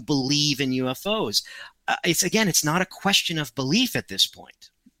asking, do you believe in UFOs? It's not a question of belief at this point.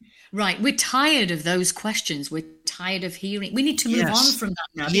 Right. We're tired of those questions. We're tired of hearing. We need to move on from that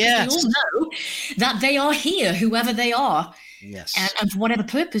now, because we all know that they are here, whoever they are. Yes. And for whatever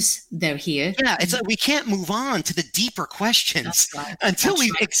purpose they're here. Yeah, it's like we can't move on to the deeper questions until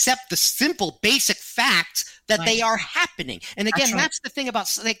we accept the simple, basic fact that they are happening. And again, right. that's the thing about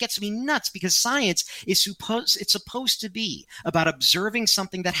that gets me nuts, because science is supposed to be about observing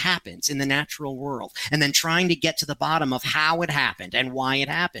something that happens in the natural world and then trying to get to the bottom of how it happened and why it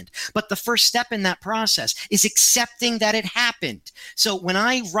happened. But the first step in that process is accepting that it happened. So when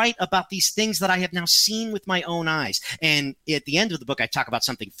I write about these things that I have now seen with my own eyes, and at the end of the book, I talk about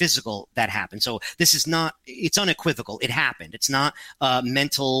something physical that happened. So this is not, it's unequivocal. It happened. It's not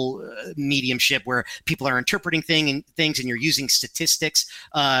mental mediumship where people are interpreting things and you're using statistics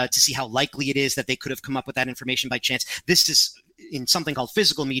to see how likely it is that they could have come up with that information by chance. This is in something called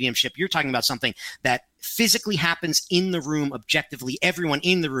physical mediumship. You're talking about something that physically happens in the room, objectively. Everyone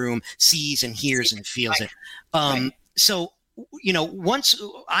in the room sees and hears and feels it. So, once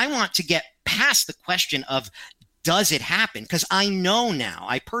I want to get past the question of, does it happen? Because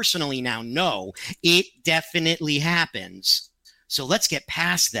I personally now know it definitely happens. So let's get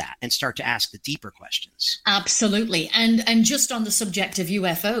past that and start to ask the deeper questions. Absolutely. And just on the subject of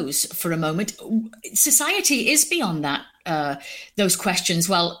UFOs for a moment, society is beyond that, those questions.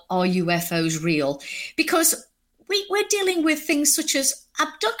 Well, are UFOs real? Because we're dealing with things such as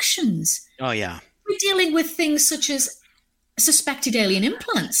abductions. Oh, yeah. We're dealing with things such as suspected alien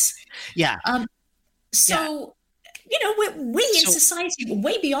implants. Yeah. We in society, we're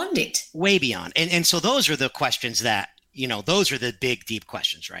way beyond it. Way beyond. And so those are the questions that, those are the big, deep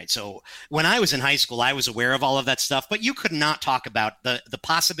questions, right? So when I was in high school, I was aware of all of that stuff, but you could not talk about the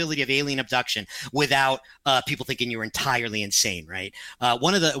possibility of alien abduction without people thinking you were entirely insane, right?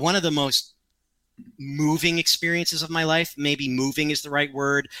 One of the most moving experiences of my life, maybe moving is the right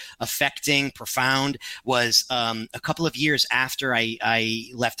word, affecting, profound, was a couple of years after I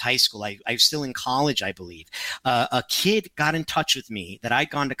left high school. I was still in college, I believe. A kid got in touch with me that I'd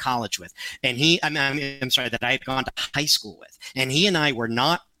gone to college with, and that I had gone to high school with, and he and I were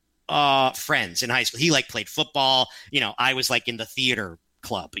not friends in high school. He played football. I was in the theater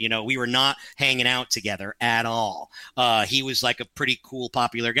club. We were not hanging out together at all. He was a pretty cool,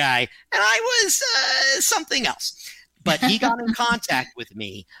 popular guy, and I was something else. But he got in contact with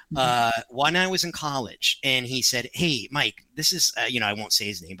me when I was in college, and he said, "Hey, Mike, this is, I won't say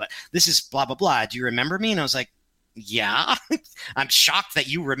his name, but this is blah, blah, blah. Do you remember me?" And I was like, "Yeah." I'm shocked that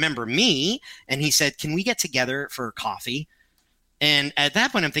you remember me. And he said, "Can we get together for coffee?" And at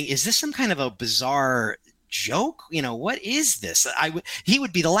that point, I'm thinking, is this some kind of a bizarre joke? What is this? He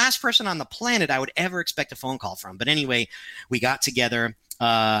would be the last person on the planet I would ever expect a phone call from. But anyway, we got together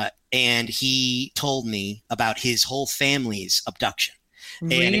and he told me about his whole family's abduction.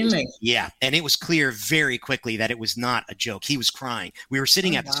 Really? And it was clear very quickly that it was not a joke. He was crying. We were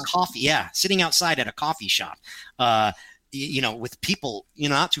sitting at this sitting outside at a coffee shop, with people,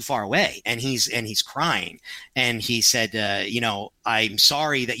 not too far away, and he's crying. And he said, "I'm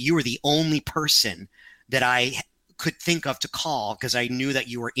sorry that you were the only person that I could think of to call, because I knew that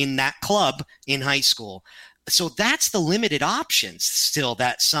you were in that club in high school." So that's the limited options still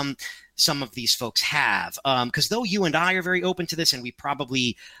that some of these folks have. Because though you and I are very open to this, and we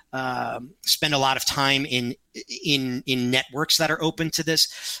probably spend a lot of time in networks that are open to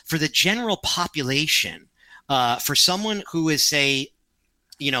this, for the general population, for someone who is, say,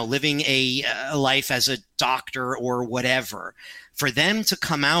 living a life as a doctor or whatever, for them to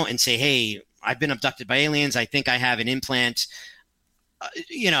come out and say, "Hey, I've been abducted by aliens. I think I have an implant."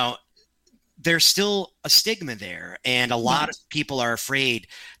 There's still a stigma there. And a lot of people are afraid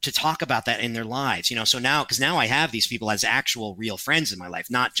to talk about that in their lives. So now, because now I have these people as actual real friends in my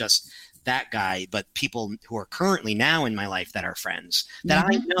life, not just that guy, but people who are currently now in my life that are friends that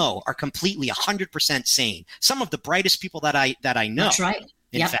I know are completely 100% sane. Some of the brightest people that I know. That's right.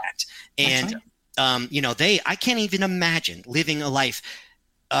 In fact. And, I can't even imagine living a life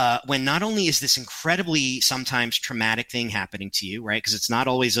when not only is this incredibly sometimes traumatic thing happening to you, right? Because it's not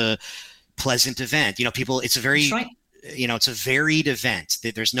always a pleasant event. It's a very, it's a varied event.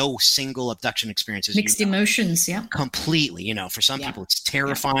 There's no single abduction experience. Mixed emotions, completely. For some people, it's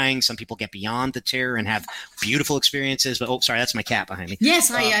terrifying. Yeah. Some people get beyond the terror and have beautiful experiences. But sorry, that's my cat behind me.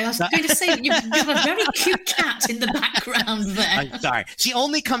 Yes, I was going to say you have a very cute cat in the background there. I'm sorry. She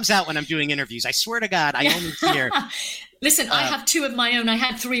only comes out when I'm doing interviews. I swear to God, I only see her. Listen, I have two of my own. I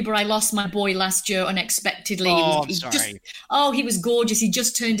had three, but I lost my boy last year unexpectedly. I'm sorry. He was gorgeous. He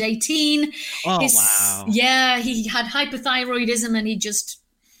just turned 18. Wow. Yeah, he had hypothyroidism and he just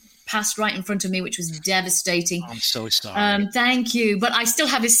passed right in front of me, which was devastating. I'm so sorry. Thank you. But I still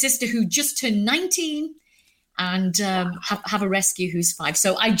have his sister who just turned 19 and have a rescue who's 5.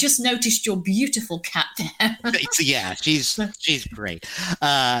 So I just noticed your beautiful cat there. Yeah, she's great.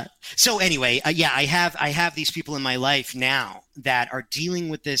 So anyway, I have these people in my life now that are dealing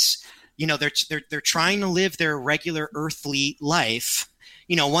with this, they're trying to live their regular earthly life.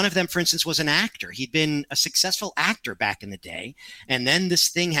 One of them, for instance, was an actor. He'd been a successful actor back in the day. And then this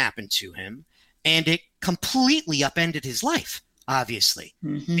thing happened to him and it completely upended his life, obviously,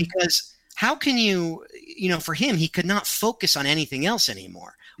 because how can for him, he could not focus on anything else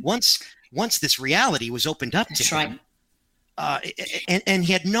anymore. Once this reality was opened up to him, and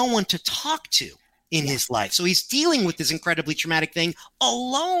he had no one to talk to in his life. So he's dealing with this incredibly traumatic thing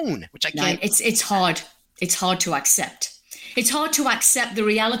alone, which I can't. It's hard. It's hard to accept. It's hard to accept the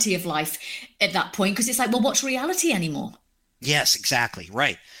reality of life at that point, because it's like, well, what's reality anymore? Yes, exactly.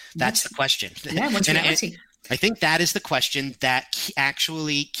 Right. That's the question. Yeah, what's reality? I think that is the question that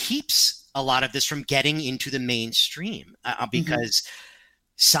actually keeps a lot of this from getting into the mainstream, because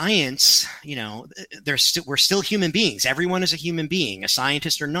science, we're still human beings. Everyone is a human being, a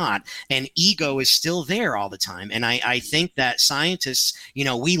scientist or not, and ego is still there all the time. And I think that scientists,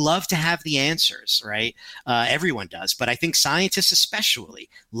 we love to have the answers, right? Everyone does, but I think scientists especially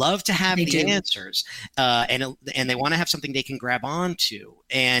love to have the answers, and they want to have something they can grab onto.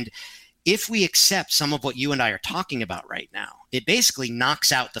 And if we accept some of what you and I are talking about right now, it basically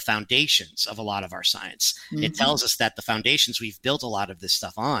knocks out the foundations of a lot of our science. It tells us that the foundations we've built a lot of this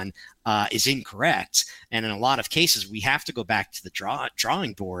stuff on is incorrect. And in a lot of cases, we have to go back to the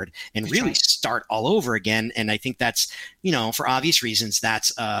drawing board and really start all over again. And I think that's, for obvious reasons,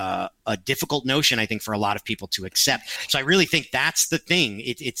 that's a difficult notion, I think, for a lot of people to accept. So I really think that's the thing.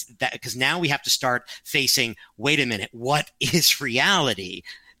 It's that, because now we have to start facing, wait a minute, what is reality?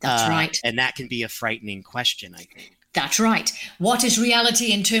 That's right. And that can be a frightening question, I think. That's right. What is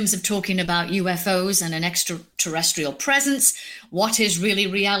reality in terms of talking about UFOs and an extraterrestrial presence? What is really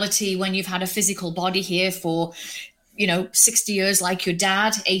reality when you've had a physical body here for, 60 years like your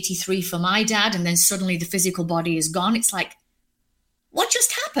dad, 83 for my dad, and then suddenly the physical body is gone? It's like, what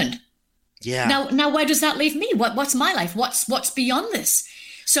just happened? Yeah. Now where does that leave me? What's my life? What's beyond this?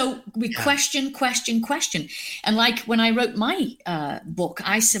 So we question. And like when I wrote my book,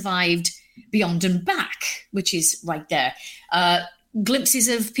 I Survived Beyond and Back, which is right there. Glimpses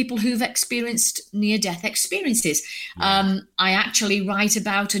of people who've experienced near-death experiences. I actually write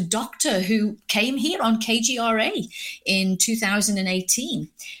about a doctor who came here on KGRA in 2018,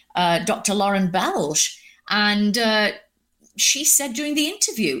 Dr. Lauren Belge. And she said during the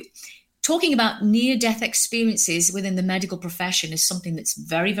interview, talking about near-death experiences within the medical profession is something that's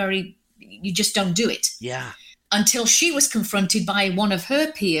very, very, you just don't do it. Yeah. Until she was confronted by one of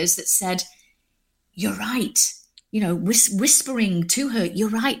her peers that said, you're right. Whispering to her, you're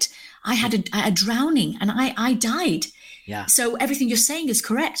right. I had a drowning and I died. Yeah. So everything you're saying is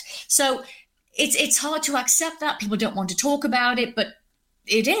correct. So it's hard to accept that. People don't want to talk about it, but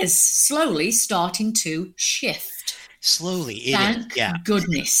it is slowly starting to shift. Slowly. Thank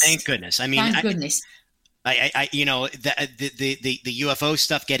goodness. Thank goodness. I mean, thank goodness. The UFO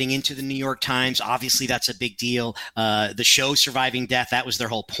stuff getting into the New York Times, obviously that's a big deal. The show Surviving Death, that was their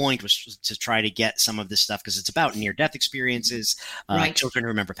whole point, was to try to get some of this stuff, because it's about near-death experiences, children who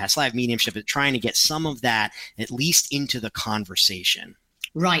remember past life, mediumship, trying to get some of that at least into the conversation.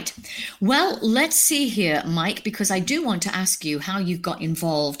 Right. Well, let's see here, Mike, because I do want to ask you how you got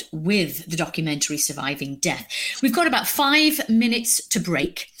involved with the documentary Surviving Death. We've got about 5 minutes to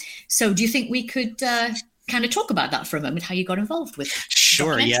break. So do you think we could kind of talk about that for a moment, how you got involved with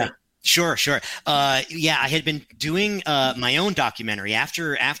Sure, yeah. Sure. I had been doing my own documentary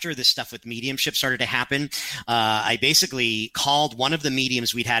after this stuff with mediumship started to happen. I basically called one of the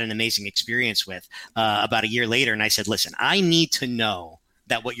mediums we'd had an amazing experience with about a year later, and I said, listen, I need to know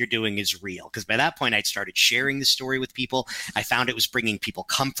that what you're doing is real. Because by that point, I'd started sharing the story with people. I found it was bringing people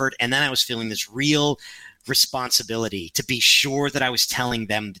comfort. And then I was feeling this real responsibility to be sure that I was telling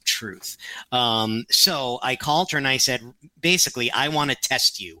them the truth. So I called her and I said, basically, I want to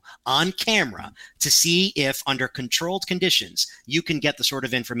test you on camera to see if under controlled conditions, you can get the sort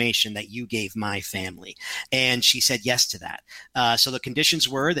of information that you gave my family. And she said yes to that. So the conditions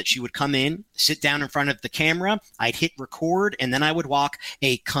were that she would come in, sit down in front of the camera, I'd hit record, and then I would walk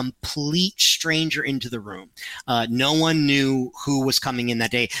a complete stranger into the room. No one knew who was coming in that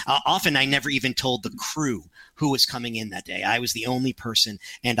day. Often I never even told the crew who was coming in that day. I was the only person,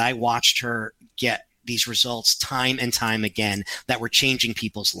 and I watched her get these results time and time again that were changing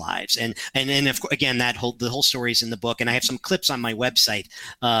people's lives. And of course, again, the whole story is in the book, and I have some clips on my website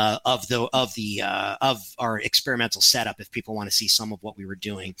of our experimental setup if people want to see some of what we were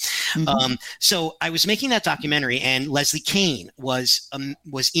doing. Mm-hmm. So I was making that documentary, and Leslie Kean was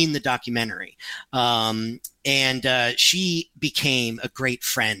in the documentary. And she became a great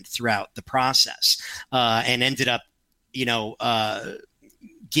friend throughout the process, and ended up,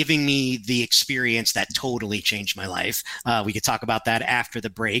 giving me the experience that totally changed my life. We could talk about that after the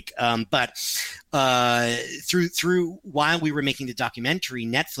break. But through while we were making the documentary,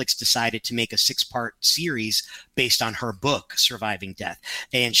 Netflix decided to make a 6-part series based on her book, Surviving Death.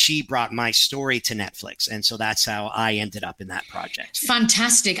 And she brought my story to Netflix. And so that's how I ended up in that project.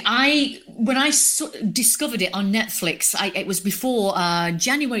 Fantastic. When I discovered it on Netflix, it was before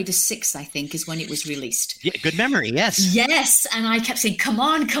January the 6th, I think, is when it was released. Yeah, good memory. Yes. Yes. And I kept saying, come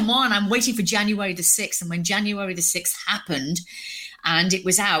on. I'm waiting for January the 6th. And when January the 6th happened and it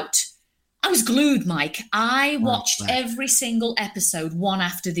was out, I was glued, Mike. I watched every single episode, one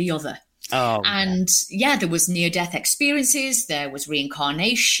after the other. Oh, and there was near-death experiences. There was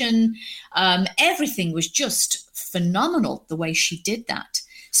reincarnation. Everything was just phenomenal the way she did that.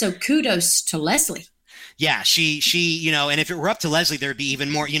 So kudos to Leslie. Yeah, she, and if it were up to Leslie, there'd be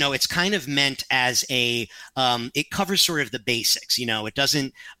even more, it's kind of meant as it covers sort of the basics, it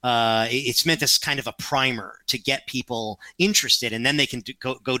doesn't, it's meant as kind of a primer to get people interested, and then they can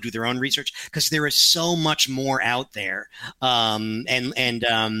go do their own research, because there is so much more out there. That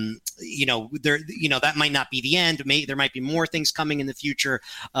might not be the end. There might be more things coming in the future,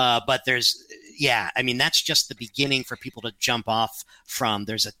 but that's just the beginning for people to jump off from.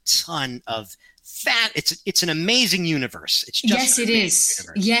 There's a ton of it's an amazing universe. It's just yes, it is.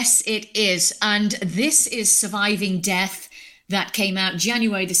 Universe. Yes, it is. And this is Surviving Death, that came out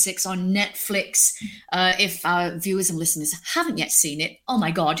January the 6th on Netflix. If our viewers and listeners haven't yet seen it, oh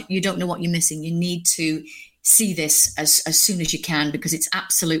my God, you don't know what you're missing. You need to see this as soon as you can, because it's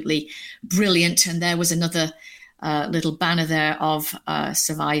absolutely brilliant. And there was another little banner there of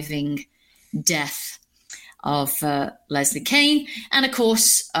Surviving Death of Leslie Kean. And of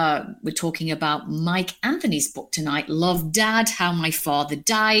course, we're talking about Mike Anthony's book tonight, Love, Dad, How My Father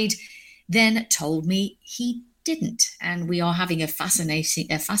Died, Then Told Me He Didn't. And we are having a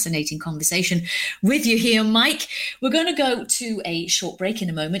fascinating conversation with you here, Mike. We're going to go to a short break in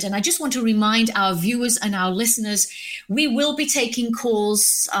a moment. And I just want to remind our viewers and our listeners, we will be taking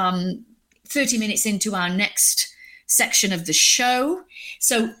calls 30 minutes into our next section of the show.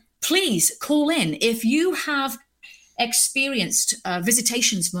 So please call in if you have experienced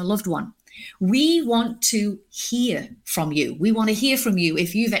visitations from a loved one. We want to hear from you. We want to hear from you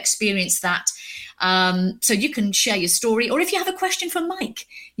if you've experienced that. So you can share your story, or if you have a question for Mike,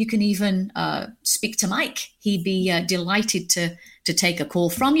 you can even speak to Mike. He'd be delighted to take a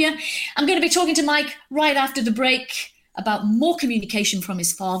call from you. I'm going to be talking to Mike right after the break about more communication from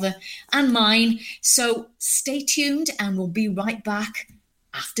his father and mine. So stay tuned, and we'll be right back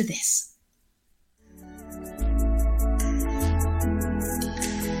after this.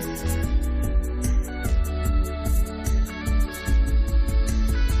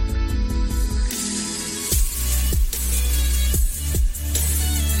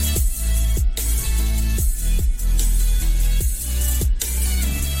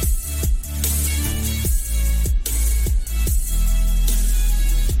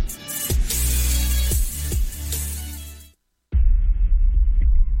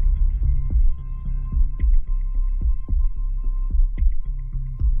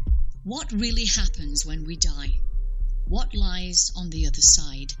 What really happens when we die? What lies on the other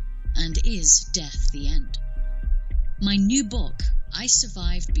side? And is death the end? My new book, I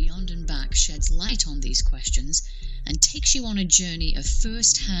Survived Beyond and Back, sheds light on these questions and takes you on a journey of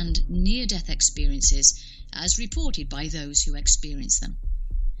first-hand near-death experiences as reported by those who experience them.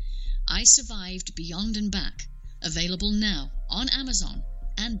 I Survived Beyond and Back, available now on Amazon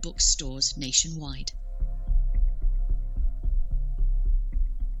and bookstores nationwide.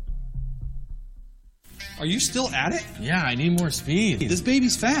 Are you still at it? Yeah, I need more speed. This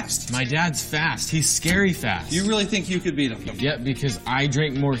baby's fast. My dad's fast. He's scary fast. You really think you could beat him? Yeah, because I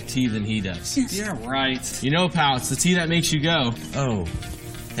drink more tea than he does. Yeah, right. You know, pal, it's the tea that makes you go. Oh.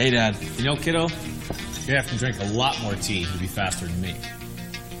 Hey, Dad. You know, kiddo, you have to drink a lot more tea to be faster than me.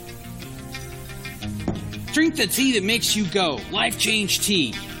 Drink the tea that makes you go. Life Change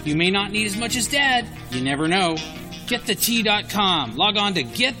Tea. You may not need as much as Dad. You never know. GetTheTea.com. Log on to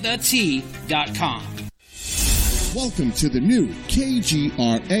GetTheTea.com. Welcome to the new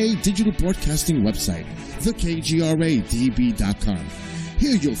KGRA digital broadcasting website, thekgradb.com.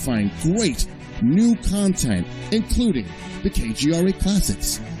 Here you'll find great new content, including the KGRA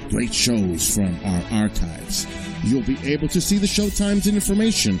Classics, great shows from our archives. You'll be able to see the show times and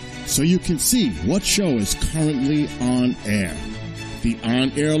information so you can see what show is currently on air. The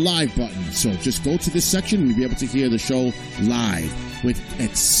on-air live button. So just go to this section and you'll be able to hear the show live with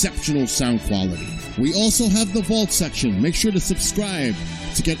exceptional sound quality. We also have the Vault section. Make sure to subscribe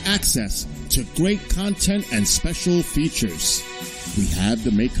to get access to great content and special features. We have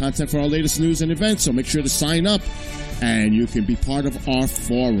the make content for our latest news and events, so make sure to sign up and you can be part of our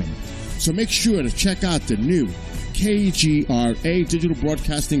forum. So make sure to check out the new KGRA digital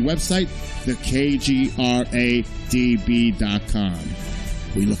broadcasting website, the KGRADB.com.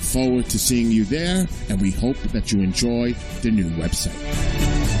 We look forward to seeing you there, and we hope that you enjoy the new website.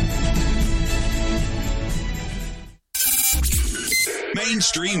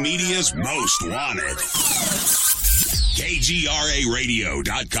 Mainstream media's most wanted.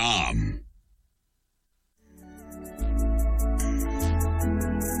 KGRARadio.com.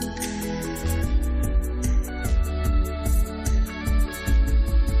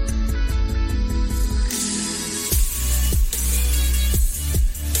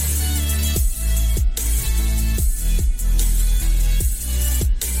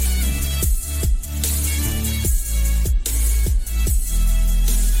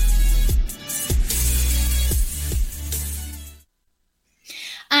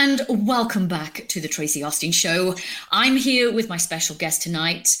 And welcome back to the Tracy Austin Show. I'm here with my special guest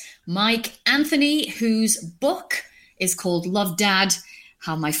tonight, Mike Anthony, whose book is called Love, Dad,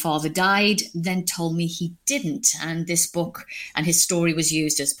 How My Father Died, Then Told Me He Didn't. And this book and his story was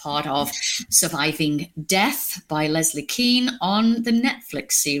used as part of Surviving Death by Leslie Kean on the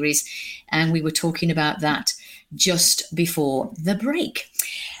Netflix series. And we were talking about that just before the break.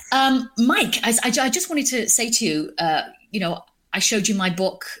 Mike, I just wanted to say to you, I showed you my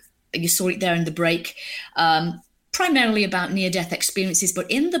book. You saw it there in the break, primarily about near-death experiences. But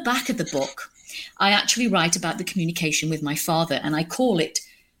in the back of the book, I actually write about the communication with my father, and I call it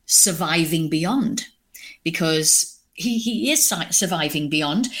Surviving Beyond, because he is surviving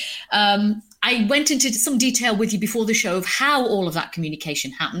beyond. I went into some detail with you before the show of how all of that communication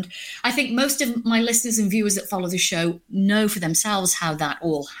happened. I think most of my listeners and viewers that follow the show know for themselves how that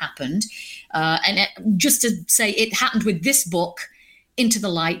all happened. Just to say, it happened with this book, Into the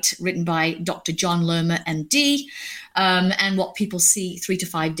Light, written by Dr. John Lerma, MD, and What People See 3 to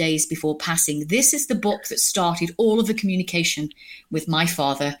 5 days before passing. This is the book that started all of the communication with my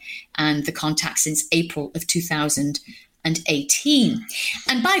father and the contact since April of 2018.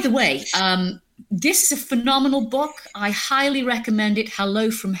 And by the way, this is a phenomenal book. I highly recommend it. Hello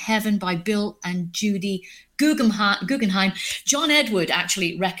from Heaven by Bill and Judy Guggenheim. John Edward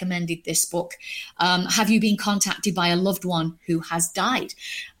actually recommended this book. Have you been contacted by a loved one who has died?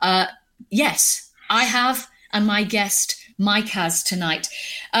 Yes, I have, and my guest Mike has tonight.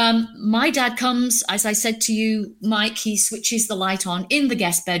 My dad comes, as I said to you, Mike, he switches the light on in the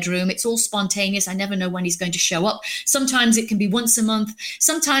guest bedroom. It's all spontaneous. I never know when he's going to show up. Sometimes it can be once a month.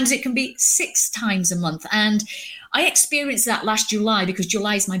 Sometimes it can be 6 times a month. And I experienced that last July because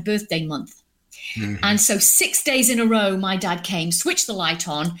July is my birthday month. Mm-hmm. And so 6 days in a row, my dad came, switched the light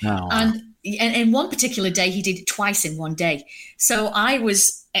on. Oh, wow. And one particular day, he did it twice in one day. So I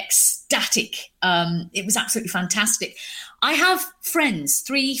was ecstatic. It was absolutely fantastic. I have friends,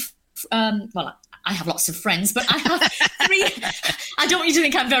 I have lots of friends, but I have 3. I don't want you to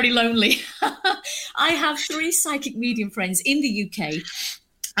think I'm very lonely. I have 3 psychic medium friends in the UK,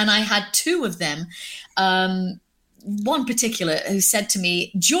 and I had 2 of them. One particular who said to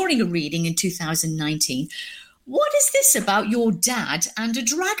me during a reading in 2019, "What is this about your dad and a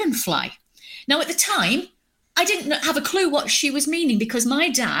dragonfly?" Now, at the time, I didn't have a clue what she was meaning, because my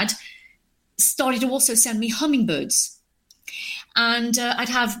dad started to also send me hummingbirds. And I'd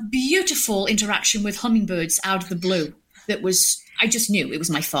have beautiful interaction with hummingbirds out of the blue. I just knew it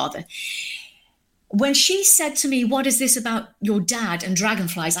was my father. When she said to me, "What is this about your dad and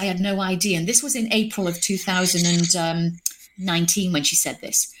dragonflies?" I had no idea. And this was in April of 2019 when she said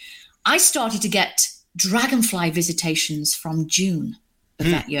this. I started to get dragonfly visitations from June of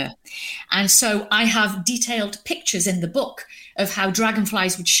that year. And so I have detailed pictures in the book of how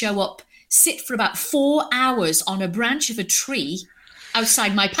dragonflies would show up, sit for about 4 hours on a branch of a tree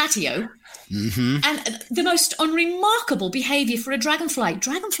outside my patio. Mm-hmm. And the most unremarkable behavior for a dragonfly.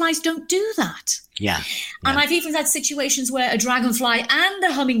 Dragonflies don't do that. Yeah. And I've even had situations where a dragonfly and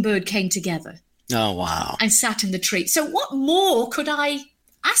a hummingbird came together. Oh, wow. And sat in the tree. So what more could I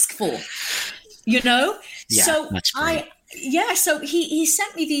ask for? You know? Yeah, so that's great. So he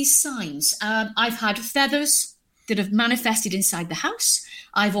sent me these signs. I've had feathers that have manifested inside the house.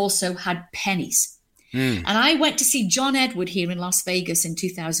 I've also had pennies. And I went to see John Edward here in Las Vegas in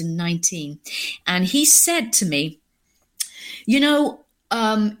 2019. And he said to me,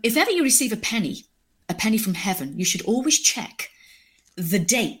 if ever you receive a penny from heaven, you should always check the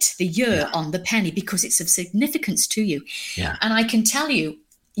date, the year on the penny, because it's of significance to you. Yeah. And I can tell you,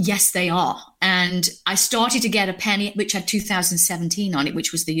 Yes, they are. And I started to get a penny, which had 2017 on it,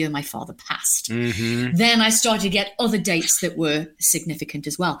 which was the year my father passed. Mm-hmm. Then I started to get other dates that were significant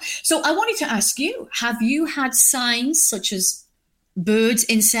as well. So I wanted to ask you, have you had signs such as birds,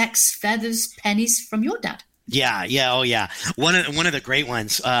 insects, feathers, pennies from your dad? Yeah. Oh, yeah. One of the great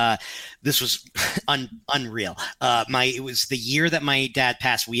ones. This was unreal. It was the year that my dad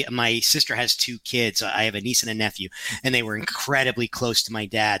passed. My sister has 2 kids. I have a niece and a nephew, and they were incredibly close to my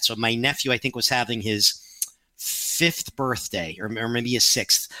dad. So my nephew, I think, was having his 5th birthday, or maybe his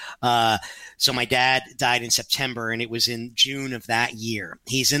 6th. So my dad died in September, and it was in June of that year.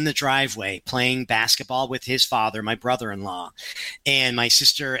 He's in the driveway playing basketball with his father, my brother-in-law, and my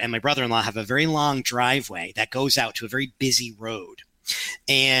sister and my brother-in-law have a very long driveway that goes out to a very busy road.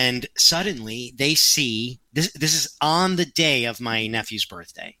 And suddenly they see this is on the day of my nephew's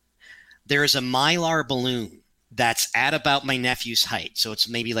birthday. There is a Mylar balloon that's at about my nephew's height. So it's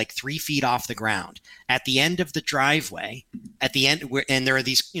maybe like 3 feet off the ground at the end of the driveway, and there are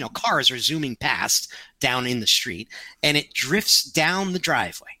these, cars are zooming past down in the street, and it drifts down the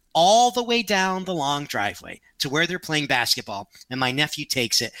driveway, all the way down the long driveway to where they're playing basketball. And my nephew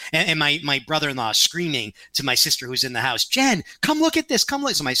takes it, and my brother-in-law is screaming to my sister who's in the house, Jen, come look at this, come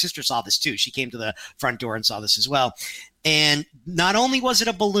look. So my sister saw this too. She came to the front door and saw this as well. And not only was it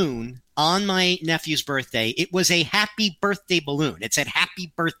a balloon on my nephew's birthday, it was a happy birthday balloon. It said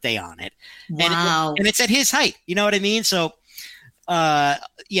happy birthday on it. Wow. And it's at his height. You know what I mean? So,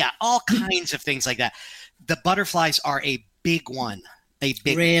 all kinds of things like that. The butterflies are a big one.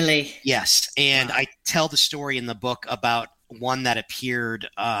 Really? Yes. And wow. I tell the story in the book about one that appeared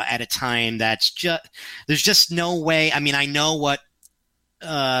at a time that's there's just no way. I mean, I know what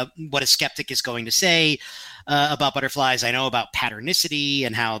a skeptic is going to say about butterflies. I know about patternicity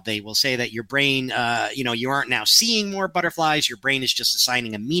and how they will say that your brain, you aren't now seeing more butterflies. Your brain is just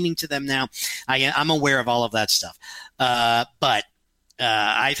assigning a meaning to them now. I'm aware of all of that stuff. But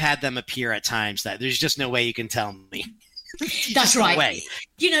I've had them appear at times that there's just no way you can tell me. That's right. Way.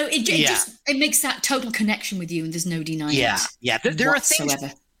 It makes that total connection with you, and there's no denying it. Yeah. There are things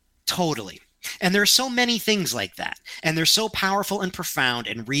totally. And there are so many things like that. And they're so powerful and profound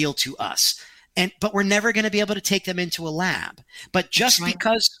and real to us. But we're never going to be able to take them into a lab. But just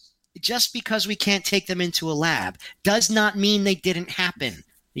because we can't take them into a lab does not mean they didn't happen.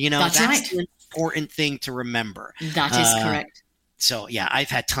 That's right. an important thing to remember. That is correct. So yeah, I've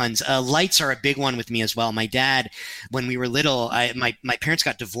had tons. Lights are a big one with me as well. My dad, when we were little, my parents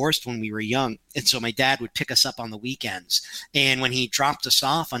got divorced when we were young. And so my dad would pick us up on the weekends. And when he dropped us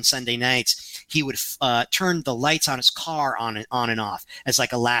off on Sunday nights, he would turn the lights on his car on and off as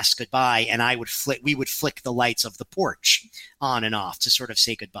like a last goodbye. And we would flick the lights of the porch on and off to sort of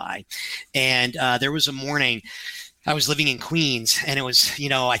say goodbye. And there was a morning, I was living in Queens, and it was,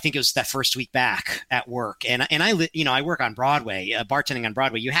 I think it was that first week back at work. And I work on Broadway, bartending on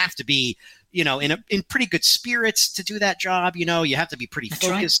Broadway. You have to be, in pretty good spirits to do that job. You have to be pretty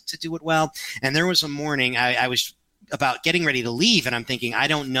focused to do it well. And there was a morning I was about getting ready to leave, and I'm thinking, I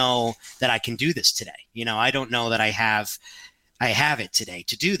don't know that I can do this today. I don't know that I have it today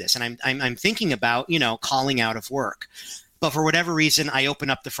to do this. And I'm thinking about, calling out of work. But for whatever reason, I opened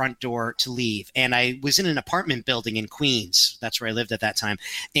up the front door to leave. And I was in an apartment building in Queens. That's where I lived at that time.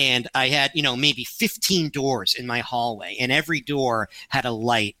 And I had, maybe 15 doors in my hallway. And every door had a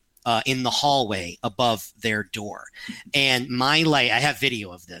light in the hallway above their door. And my light, I have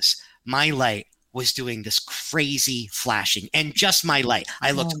video of this, my light was doing this crazy flashing, and just my light.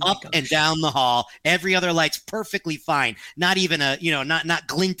 I looked up and down the hall. Every other light's perfectly fine. Not even not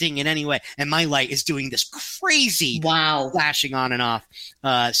glinting in any way. And my light is doing this crazy flashing on and off.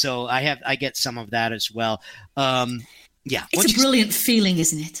 So I get some of that as well. It's a brilliant feeling,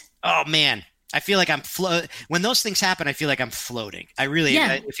 isn't it? Oh man. I feel like I'm when those things happen, I feel like I'm floating.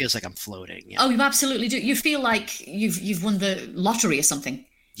 It feels like I'm floating. Yeah. Oh, you absolutely do. You feel like you've won the lottery or something.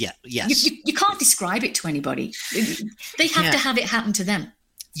 Yeah. Yes. You can't describe it to anybody. They have to have it happen to them.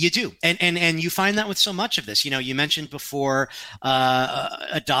 You do. And you find that with so much of this. You mentioned before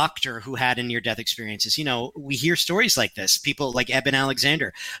a doctor who had a near-death experiences. We hear stories like this. People like Eben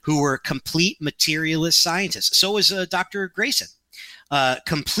Alexander, who were complete materialist scientists. So was Dr. Grayson.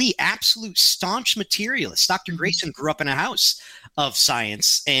 Complete, absolute, staunch materialist. Dr. Grayson grew up in a house of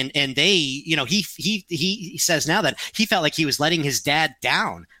science, and they, he says now that he felt like he was letting his dad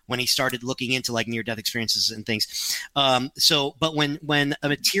down when he started looking into like near-death experiences and things. But when a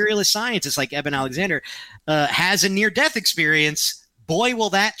materialist scientist like Eben Alexander has a near-death experience, boy, will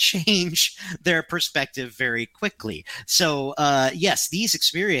that change their perspective very quickly. So, yes, these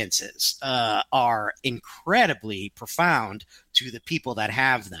experiences are incredibly profound to the people that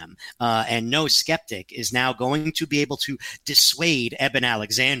have them. And no skeptic is now going to be able to dissuade Eben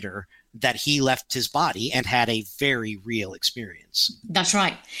Alexander that he left his body and had a very real experience. That's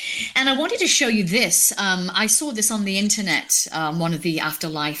right. And I wanted to show you this. I saw this on the internet. One of the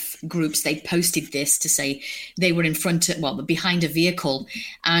afterlife groups, they posted this to say they were behind a vehicle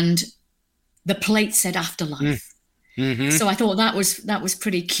and the plate said afterlife. Mm-hmm. So I thought that was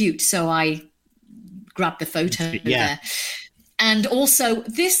pretty cute. So I grabbed the photo there. And also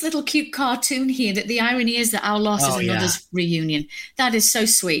this little cute cartoon here, that the irony is that our loss is another's reunion. That is so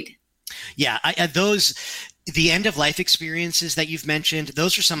sweet. Yeah, the end of life experiences that you've mentioned,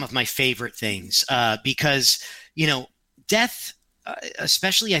 those are some of my favorite things because, death,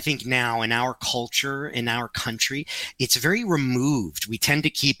 especially I think now in our culture, in our country, it's very removed. We tend to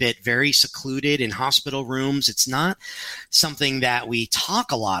keep it very secluded in hospital rooms. It's not something that we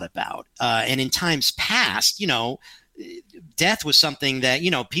talk a lot about. And in times past, death was something that,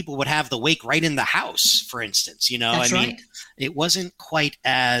 people would have the wake right in the house, for instance, That's right. It wasn't quite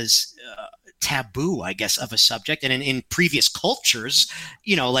as taboo, I guess, of a subject. And in previous cultures,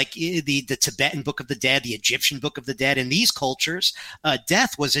 like the Tibetan Book of the Dead, the Egyptian Book of the Dead, in these cultures,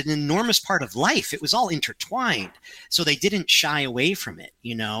 death was an enormous part of life. It was all intertwined. So they didn't shy away from it,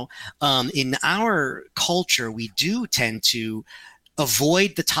 In our culture, we do tend to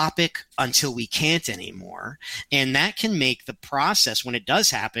avoid the topic until we can't anymore. And that can make the process, when it does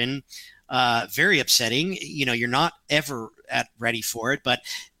happen, very upsetting. You're not ever ready for it. But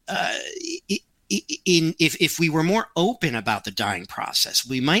if we were more open about the dying process,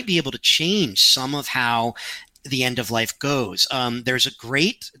 we might be able to change some of how the end of life goes. There's a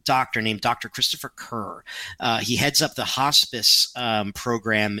great doctor named Dr. Christopher Kerr. He heads up the hospice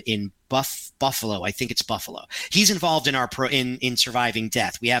program in Buffalo. I think it's Buffalo. He's involved in in Surviving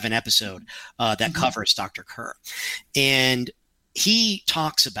Death. We have an episode that covers Dr. Kerr. And he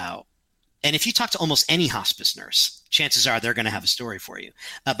talks about, and if you talk to almost any hospice nurse, chances are they're going to have a story for you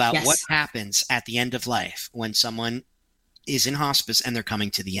about what happens at the end of life when someone is in hospice and they're coming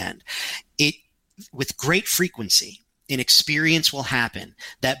to the end. With great frequency, an experience will happen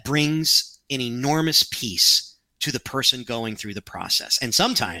that brings an enormous peace to the person going through the process. And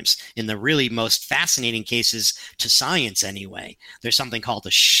sometimes, in the really most fascinating cases to science anyway, there's something called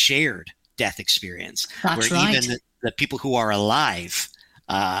a shared death experience. That's where right. Even the people who are alive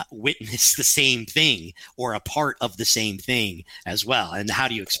witness the same thing or a part of the same thing as well. And how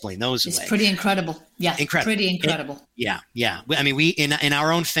do you explain those away? It's pretty incredible. Yeah, pretty incredible. Yeah. I mean, we in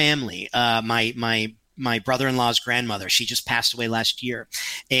our own family, my brother-in-law's grandmother, she just passed away last year,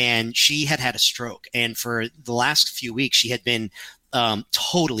 and she had a stroke. And for the last few weeks, she had been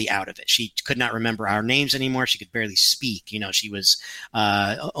totally out of it. She could not remember our names anymore. She could barely speak. She was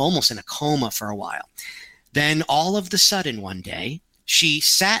almost in a coma for a while. Then all of the sudden one day, she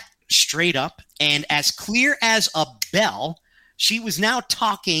sat straight up, and as clear as a bell, she was now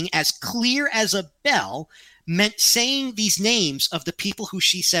talking as clear as a bell, saying these names of the people who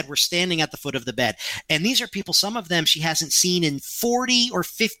she said were standing at the foot of the bed. And these are people, some of them she hasn't seen in 40 or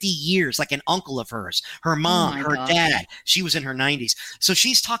 50 years, like an uncle of hers, her mom, her dad. She was in her 90s. So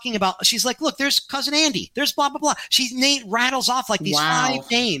she's talking about, she's like, look, there's cousin Andy, there's blah, blah, blah. She rattles off like these 5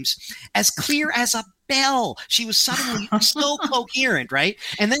 names as clear as a bell. She was suddenly so coherent, right?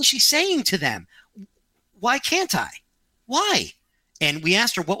 And then she's saying to them, why can't I? Why? And we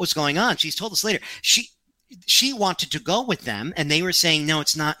asked her what was going on. She's told us later. She wanted to go with them, and they were saying, no,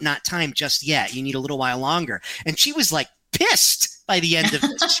 it's not time just yet. You need a little while longer. And she was like pissed by the end of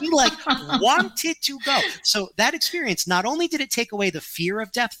this. She wanted to go. So that experience, not only did it take away the fear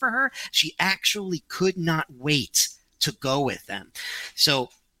of death for her, she actually could not wait to go with them. So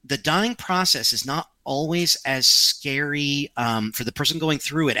the dying process is not always as scary for the person going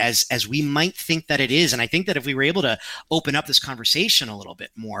through it as we might think that it is. And I think that if we were able to open up this conversation a little bit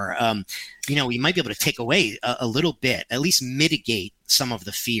more, we might be able to take away a little bit, at least mitigate some of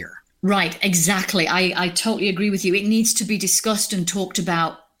the fear. Right, exactly. I totally agree with you. It needs to be discussed and talked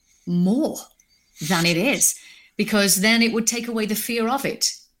about more than it is, because then it would take away the fear of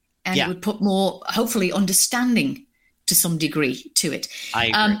it, and it would put more, hopefully, understanding to some degree to it. I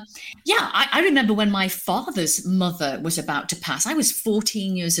agree. I remember when my father's mother was about to pass. I was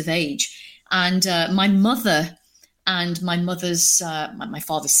 14 years of age, and my mother and my mother's, my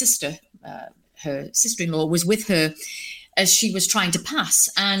father's sister, her sister-in-law, was with her as she was trying to pass.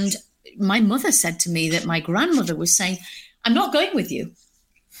 And my mother said to me that my grandmother was saying, I'm not going with you.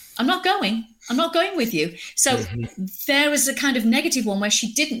 I'm not going. I'm not going with you. So there was a kind of negative one where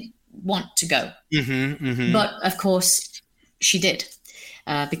she didn't want to go. But of course she did.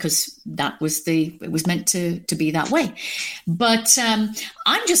 Because it was meant to be that way. But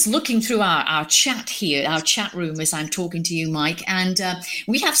I'm just looking through our chat here, our chat room as I'm talking to you, Mike. And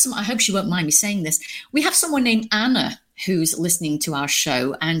we have I hope she won't mind me saying this. We have someone named Anna who's listening to our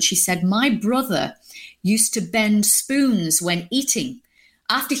show. And she said, my brother used to bend spoons when eating.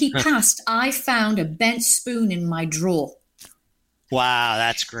 After he passed, I found a bent spoon in my drawer. Wow,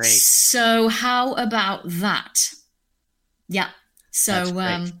 that's great. So how about that? Yeah.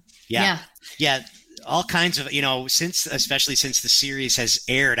 So, yeah, all kinds of, especially since the series has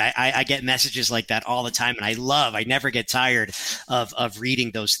aired, I get messages like that all the time. And I never get tired of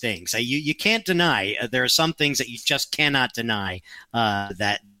reading those things. You can't deny, there are some things that you just cannot deny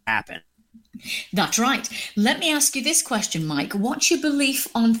that happen. That's right. Let me ask you this question, Mike. What's your belief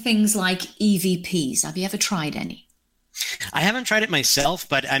on things like EVPs? Have you ever tried any? I haven't tried it myself,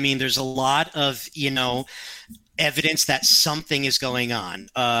 but I mean, there's a lot of, evidence that something is going on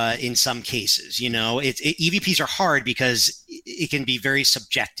in some cases. EVPs are hard because it can be very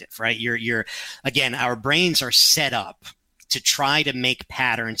subjective, right? Again, our brains are set up to try to make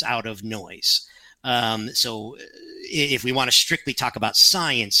patterns out of noise. So if we want to strictly talk about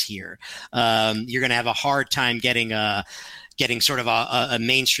science here, you're going to have a hard time getting sort of a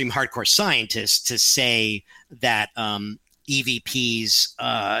mainstream hardcore scientist to say that EVPs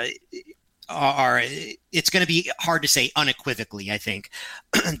are it's going to be hard to say unequivocally, I think,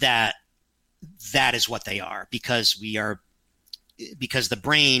 that is what they are, because the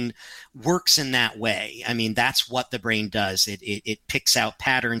brain works in that way. I mean, that's what the brain does. It picks out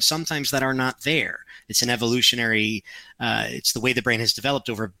patterns sometimes that are not there. It's an evolutionary, it's the way the brain has developed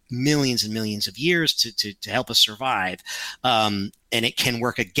over millions and millions of years to help us survive. And it can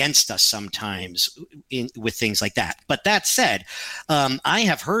work against us sometimes with things like that. But that said, I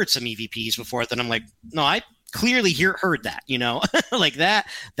have heard some EVPs before that I'm like, no, I clearly heard that, like that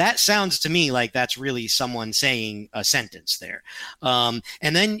sounds to me like that's really someone saying a sentence there. And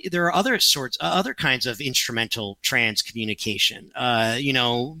then there are other kinds of instrumental trance communication.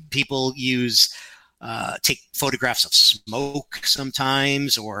 People take photographs of smoke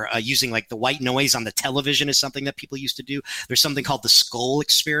sometimes, or using like the white noise on the television is something that people used to do. There's something called the skull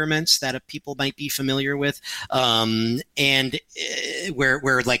experiments that people might be familiar with, and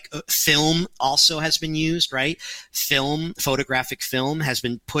where like film also has been used, right? Photographic film has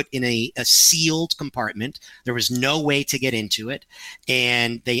been put in a sealed compartment. There was no way to get into it,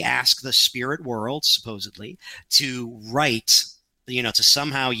 and they ask the spirit world, supposedly, to write, to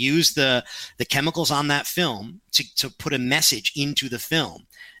somehow use the chemicals on that film to put a message into the film.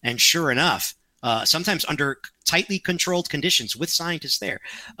 And sure enough, sometimes under tightly controlled conditions with scientists there,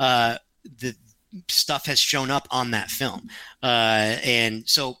 the stuff has shown up on that film. And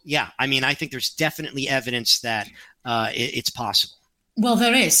so, yeah, I mean, I think there's definitely evidence that it's possible. Well,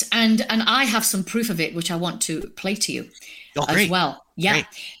 there is. And I have some proof of it, which I want to play to you as well. Yeah.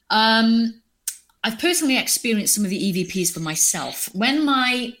 Great. I've personally experienced some of the EVPs for myself. When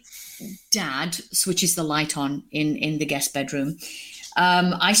my dad switches the light on in the guest bedroom,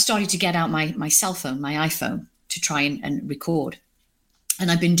 I started to get out my cell phone, my iPhone, to try and record. And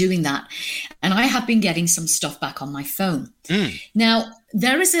I've been doing that. And I have been getting some stuff back on my phone. Now,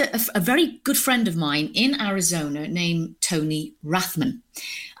 there is a very good friend of mine in Arizona named Tony Rathman.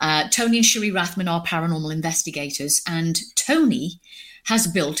 Tony and Cherie Rathman are paranormal investigators. And Tony has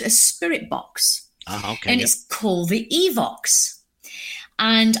built a spirit box. Okay, and it's called the Evox.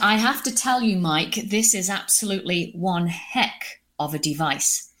 And I have to tell you, Mike, this is absolutely one heck of a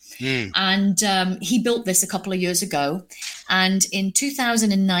device. And he built this a couple of years ago. And in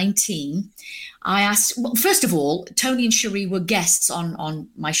 2019, I asked, well, first of all, Tony and Cherie were guests on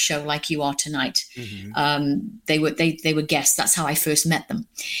my show, like you are tonight. They were guests. That's how I first met them.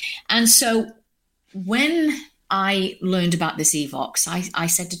 And so when I learned about this Evox, I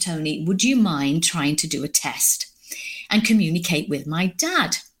said to Tony, would you mind trying to do a test and communicate with my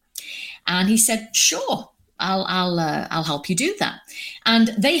dad? And he said, sure, I'll help you do that. And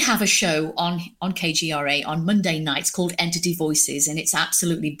they have a show on KGRA on Monday nights called Entity Voices, and it's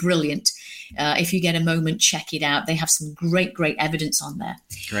absolutely brilliant. If you get a moment, check it out. They have some great evidence on there.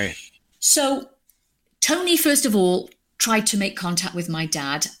 Great. So Tony, first of all, tried to make contact with my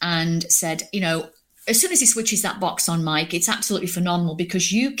dad and said, as soon as he switches that box on, Mike, it's absolutely phenomenal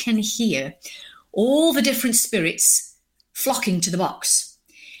because you can hear all the different spirits flocking to the box.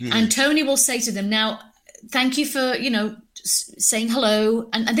 And Tony will say to them, now, thank you for, saying hello.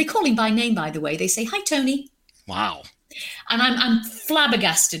 And they call him by name, by the way. They say, hi, Tony. Wow. And I'm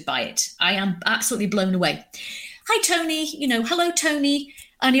flabbergasted by it. I am absolutely blown away. Hi, Tony. Hello, Tony.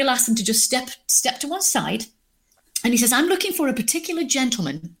 And he'll ask them to just step to one side. And he says, I'm looking for a particular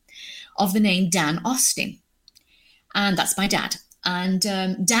gentleman of the name Dan Austin. And that's my dad. And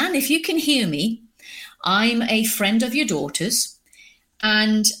Dan, if you can hear me, I'm a friend of your daughter's.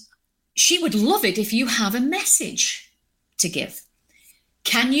 And she would love it if you have a message to give.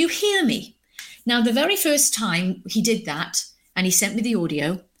 Can you hear me? Now, the very first time he did that and he sent me the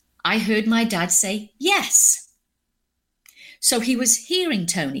audio, I heard my dad say, yes. So he was hearing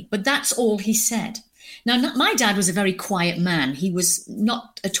Tony, but that's all he said. Now, my dad was a very quiet man. He was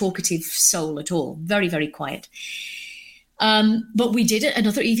not a talkative soul at all. Very, very quiet. But we did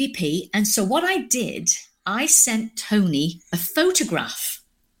another EVP. And so what I did, I sent Tony a photograph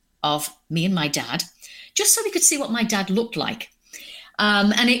of me and my dad, just so we could see what my dad looked like.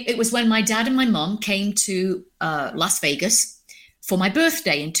 And it was when my dad and my mom came to Las Vegas for my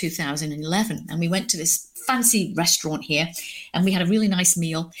birthday in 2011. And we went to this fancy restaurant here and we had a really nice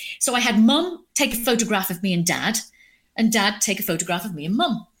meal. So I had Mom take a photograph of me and Dad take a photograph of me and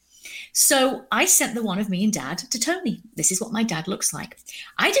Mom. So I sent the one of me and Dad to Tony. This is what my dad looks like.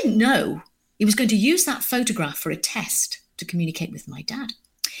 I didn't know he was going to use that photograph for a test to communicate with my dad.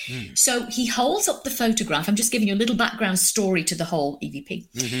 So he holds up the photograph. I'm just giving you a little background story to the whole EVP.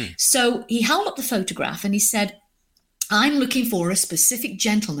 Mm-hmm. So he held up the photograph and he said, I'm looking for a specific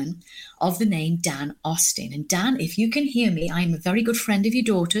gentleman of the name Dan Austin. And Dan, if you can hear me, I'm a very good friend of your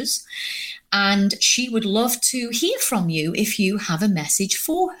daughter's, and she would love to hear from you if you have a message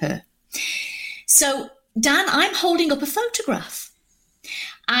for her. So, Dan, I'm holding up a photograph,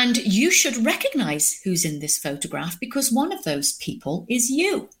 and you should recognize who's in this photograph because one of those people is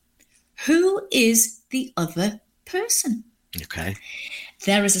you. Who is the other person? Okay.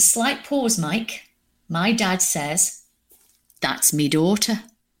 There is a slight pause, Mike. My dad says, that's me daughter.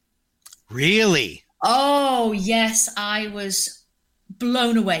 Really? Oh, yes. I was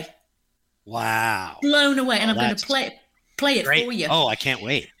blown away. Wow. Blown away. And I'm going to play it great. For you. Oh, I can't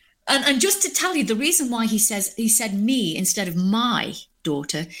wait. And just to tell you, the reason why he said me instead of my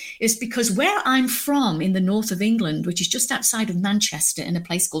daughter is because where I'm from in the north of England, which is just outside of Manchester in a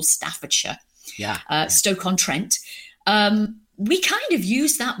place called Staffordshire, Stoke-on-Trent, we kind of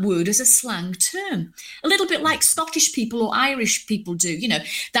use that word as a slang term, a little bit like Scottish people or Irish people do.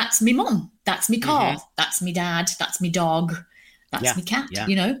 That's me mum, that's me car, that's me dad, that's me dog, that's me cat,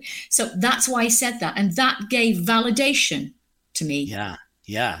 So that's why he said that. And that gave validation to me.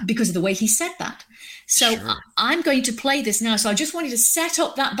 Yeah. Because of the way he said that. So I'm going to play this now. So I just wanted to set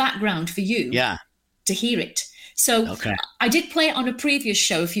up that background for you to hear it. So I did play it on a previous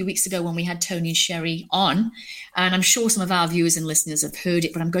show a few weeks ago when we had Tony and Sherry on, and I'm sure some of our viewers and listeners have heard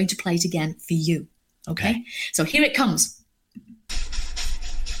it, but I'm going to play it again for you. Okay. So here it comes.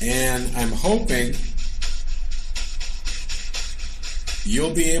 And I'm hoping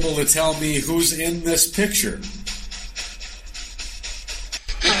you'll be able to tell me who's in this picture.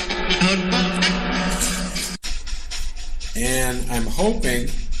 And I'm hoping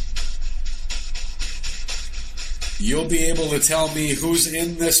you'll be able to tell me who's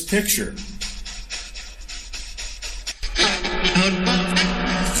in this picture.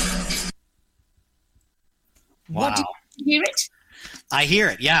 Wow. What, did you hear it? I hear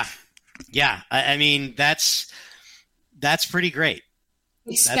it. Yeah. I mean, that's pretty great.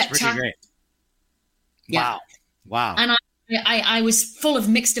 It's that's pretty great. Yeah. Wow. And I was full of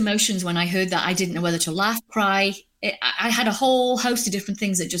mixed emotions when I heard that. I didn't know whether to laugh, cry. I had a whole host of different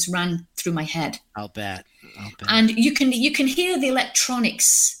things that just ran through my head. I'll bet. And you can hear the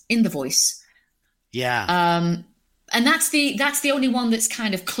electronics in the voice. Yeah. And that's the only one that's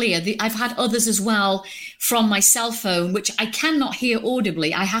kind of clear. I've had others as well from my cell phone, which I cannot hear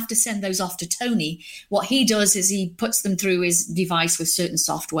audibly. I have to send those off to Tony. What he does is he puts them through his device with certain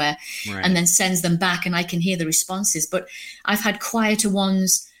software and then sends them back, and I can hear the responses. But I've had quieter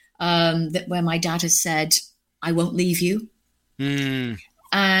ones where my dad has said, I won't leave you.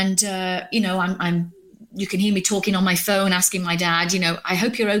 And, I'm you can hear me talking on my phone, asking my dad, I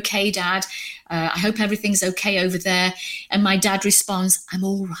hope you're okay, Dad. I hope everything's okay over there. And my dad responds, I'm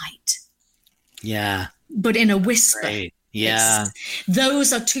all right. Yeah. But in a whisper. Great. Yeah.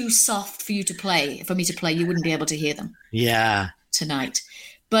 Those are too soft for me to play. You wouldn't be able to hear them. Yeah. Tonight.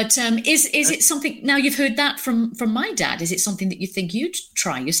 But is it something, now you've heard that from my dad, is it something that you think you'd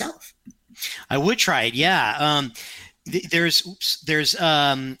try yourself? I would try it. Yeah. There's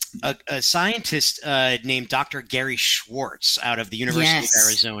a scientist named Dr. Gary Schwartz out of the University of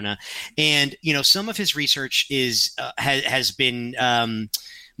Arizona, and some of his research has been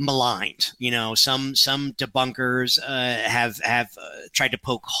maligned. Some debunkers have tried to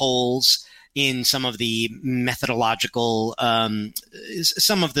poke holes in some of the methodological,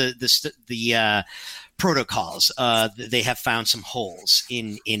 some of the protocols. They have found some holes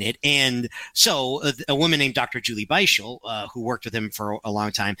in it. And so a woman named Dr. Julie Beischel, who worked with him for a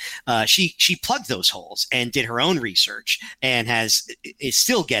long time, she plugged those holes and did her own research and is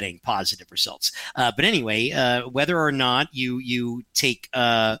still getting positive results. But anyway, whether or not you take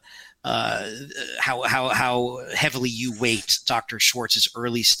how heavily you weight Dr. Schwartz's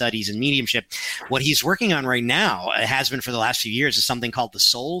early studies in mediumship, what he's working on right now, has been for the last few years, is something called the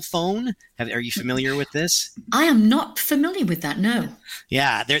soul phone. Are you familiar with this? I am not familiar with that, no.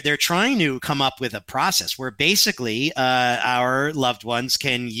 Yeah, they're trying to come up with a process where basically our loved ones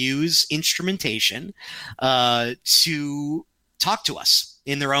can use instrumentation to talk to us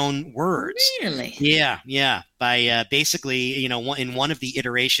in their own words. Really? Yeah. By basically, in one of the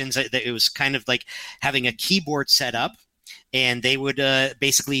iterations, it was kind of like having a keyboard set up, and they would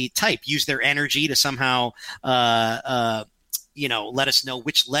basically use their energy to somehow let us know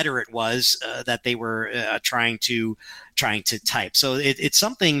which letter it was that they were trying to type. So it's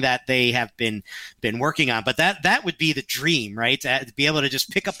something that they have been working on. But that would be the dream, right? To be able to just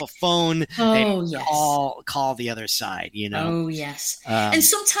pick up a phone and call the other side. Oh yes. And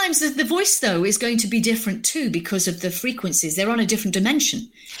sometimes the voice though is going to be different too because of the frequencies. They're on a different dimension.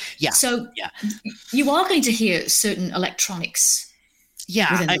 Yeah. So you are going to hear certain electronics.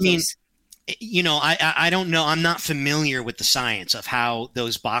 Yeah, I mean. I don't know. I'm not familiar with the science of how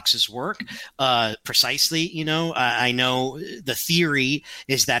those boxes work precisely. I know the theory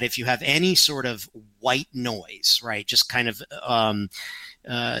is that if you have any sort of white noise, right, just kind of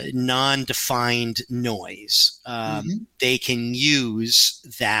non-defined noise, they can use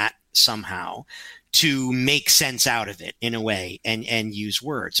that somehow to make sense out of it in a way and use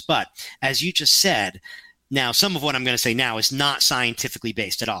words. But as you just said, now, some of what I'm going to say now is not scientifically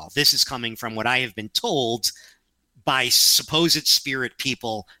based at all. This is coming from what I have been told by supposed spirit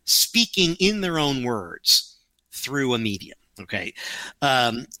people speaking in their own words through a medium. Okay.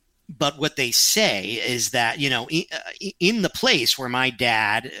 But what they say is that, in the place where my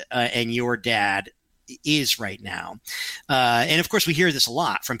dad and your dad is right now. And of course, we hear this a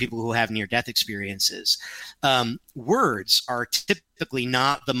lot from people who have near-death experiences. Words are typically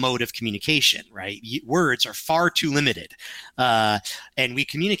not the mode of communication, right? Words are far too limited. And we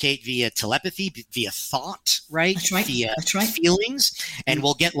communicate via telepathy, via thought, right? That's right. Via That's right. feelings. And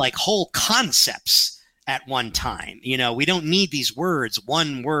we'll get like whole concepts at one time. We don't need these words,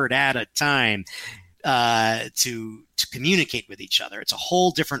 one word at a time, to communicate with each other. It's a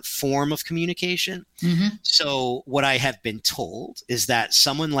whole different form of communication. Mm-hmm. So what I have been told is that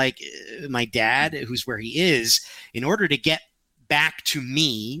someone like my dad, who's where he is, in order to get back to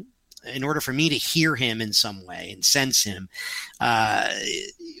me, in order for me to hear him in some way and sense him,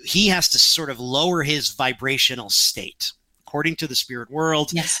 he has to sort of lower his vibrational state. According to the spirit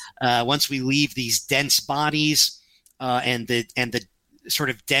world, yes. Once we leave these dense bodies and the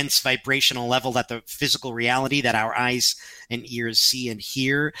sort of dense vibrational level that the physical reality that our eyes and ears see and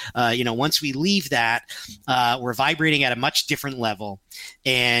hear, once we leave that, we're vibrating at a much different level,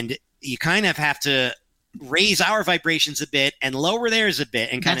 and you kind of have to raise our vibrations a bit and lower theirs a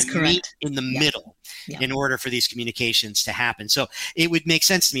bit and kind of meet in the middle in order for these communications to happen. So it would make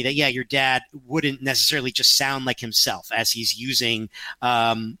sense to me that, your dad wouldn't necessarily just sound like himself as he's using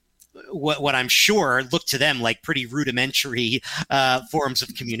what I'm sure look to them like pretty rudimentary forms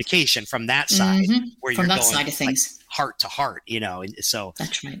of communication from that side, where from you're that going side of things, like heart to heart, and so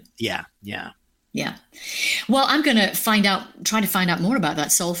that's right. Yeah. Well, I'm going to try to find out more about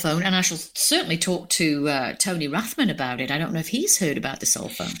that soul phone, and I shall certainly talk to Tony Rathman about it. I don't know if he's heard about the soul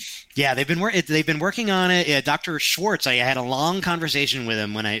phone. Yeah, they've been working on it. Dr. Schwartz, I had a long conversation with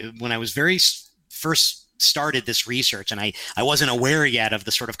him when I was very first started this research, and I wasn't aware yet of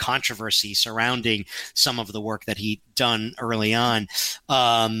the sort of controversy surrounding some of the work that he'd done early on.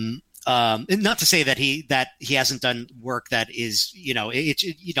 Not to say that he hasn't done work that is,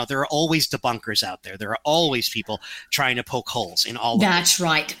 there are always debunkers out there. There are always people trying to poke holes in all of That's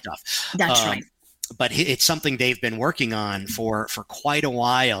right. Stuff. That's right. But it's something they've been working on for quite a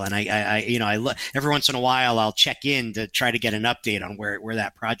while, and I every once in a while I'll check in to try to get an update on where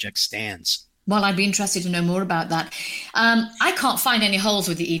that project stands. Well, I'd be interested to know more about that. I can't find any holes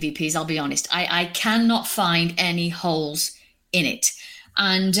with the EVPs, I'll be honest. I cannot find any holes in it.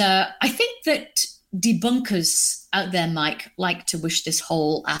 And I think that debunkers out there, Mike, like to wish this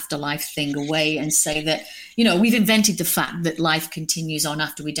whole afterlife thing away and say that, we've invented the fact that life continues on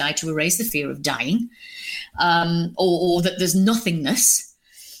after we die to erase the fear of dying, or that there's nothingness.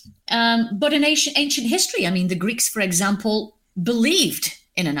 But in ancient history, I mean, the Greeks, for example, believed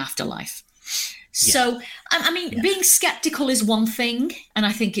in an afterlife. So, I mean, being skeptical is one thing, and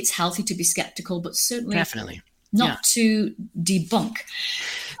I think it's healthy to be skeptical, but certainly Definitely. not to debunk.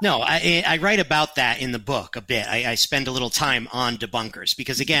 No, I write about that in the book a bit. I spend a little time on debunkers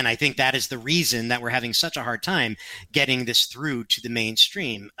because, again, I think that is the reason that we're having such a hard time getting this through to the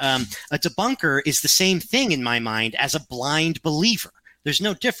mainstream. A debunker is the same thing in my mind as a blind believer. There's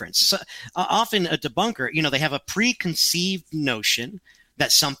no difference. So, often a debunker, they have a preconceived notion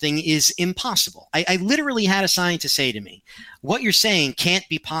that something is impossible. I literally had a scientist say to me, what you're saying can't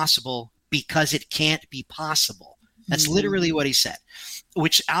be possible because it can't be possible. That's literally what he said,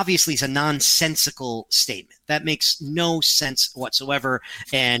 which obviously is a nonsensical statement. That makes no sense whatsoever.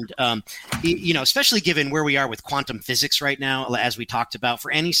 And, especially given where we are with quantum physics right now, as we talked about, for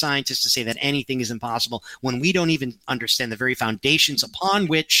any scientist to say that anything is impossible when we don't even understand the very foundations upon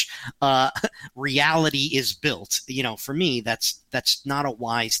which reality is built, for me, that's not a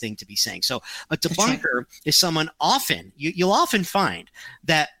wise thing to be saying. So a debunker is someone you'll often find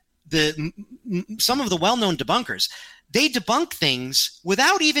that some of the well-known debunkers, they debunk things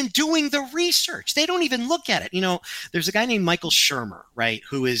without even doing the research. They don't even look at it. There's a guy named Michael Shermer, right,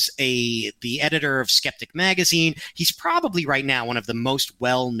 who is the editor of Skeptic Magazine. He's probably right now one of the most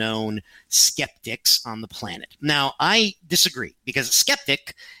well-known skeptics on the planet. Now, I disagree because a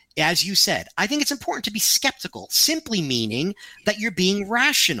skeptic, as you said, I think it's important to be skeptical, simply meaning that you're being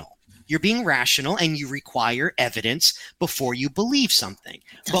rational. You're being rational and you require evidence before you believe something.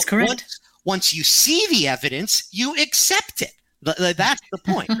 That's correct. Once you see the evidence, you accept it. That's the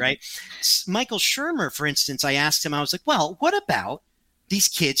point, right? Michael Shermer, for instance, I asked him, I was like, well, what about these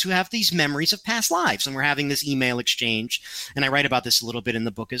kids who have these memories of past lives? And we're having this email exchange. And I write about this a little bit in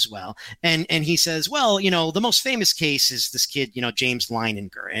the book as well. And he says, well, the most famous case is this kid, James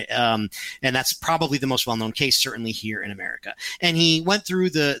Leininger. And that's probably the most well-known case, certainly here in America. And he went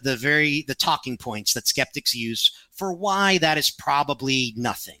through the talking points that skeptics use for why that is probably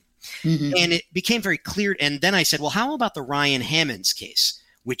nothing. Mm-hmm. And it became very clear. And then I said, well, how about the Ryan Hammonds case,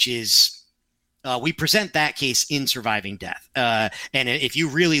 which is we present that case in Surviving Death. And if you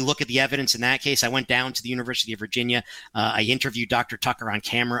really look at the evidence in that case, I went down to the University of Virginia. I interviewed Dr. Tucker on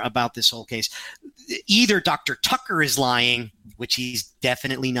camera about this whole case. Either Dr. Tucker is lying, which he's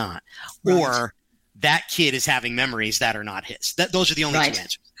definitely not, or that kid is having memories that are not his. Those are the only two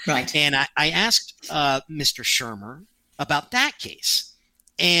answers. Right. And I asked Mr. Shermer about that case.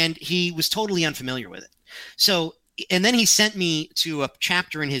 And he was totally unfamiliar with it. So, and then he sent me to a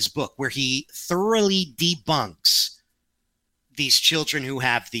chapter in his book where he thoroughly debunks these children who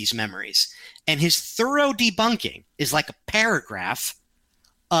have these memories. And his thorough debunking is like a paragraph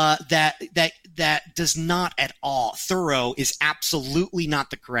that does not at all. Thorough is absolutely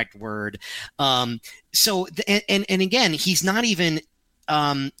not the correct word. So, again, he's not even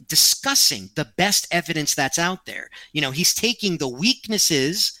discussing the best evidence that's out there. He's taking the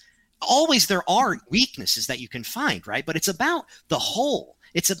weaknesses. Always there are weaknesses that you can find, right? But it's about the whole.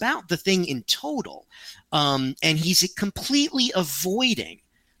 It's about the thing in total. And he's completely avoiding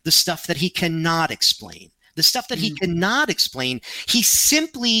the stuff that he cannot explain. The stuff that he cannot explain, he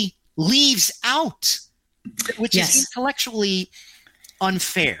simply leaves out, which is intellectually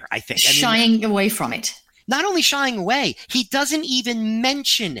unfair, I think. Shying away from it. Not only shying away, he doesn't even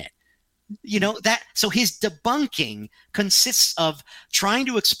mention it. So his debunking consists of trying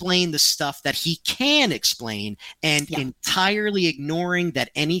to explain the stuff that he can explain and entirely ignoring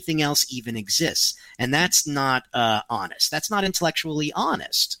that anything else even exists. And that's not honest. That's not intellectually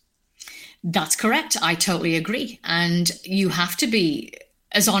honest. That's correct. I totally agree. And you have to be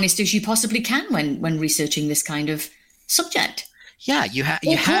as honest as you possibly can when researching this kind of subject. Yeah, you have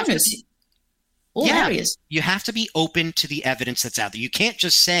to. All areas. You have to be open to the evidence that's out there. You can't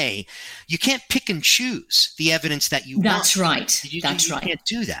just say, you can't pick and choose the evidence that you want. That's right. You can't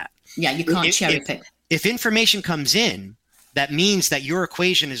do that. Yeah, you can't cherry pick. If information comes in that means that your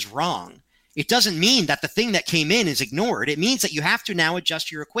equation is wrong, it doesn't mean that the thing that came in is ignored. It means that you have to now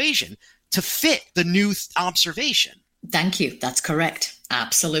adjust your equation to fit the new observation. Thank you. That's correct.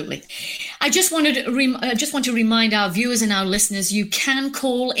 Absolutely. I just want to remind our viewers and our listeners, you can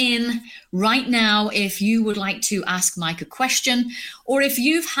call in right now if you would like to ask Mike a question, or if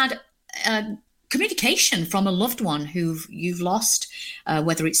you've had communication from a loved one who you've lost,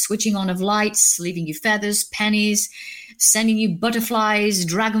 whether it's switching on of lights, leaving you feathers, pennies, sending you butterflies,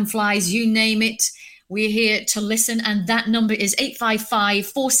 dragonflies, you name it. We're here to listen, and that number is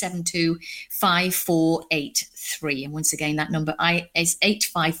 855-472-5483. And once again, that number is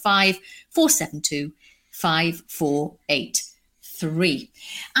 855-472-5483. 3.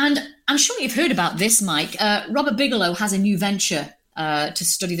 And I'm sure you've heard about this, Mike. Robert Bigelow has a new venture to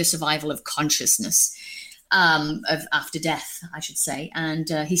study the survival of consciousness, of after death, I should say. And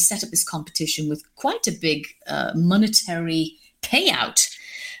he set up this competition with quite a big monetary payout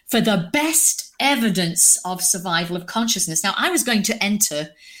for the best evidence of survival of consciousness. Now, I was going to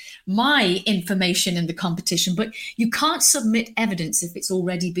enter my information in the competition, but you can't submit evidence if it's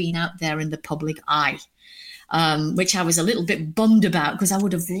already been out there in the public eye, which I was a little bit bummed about because I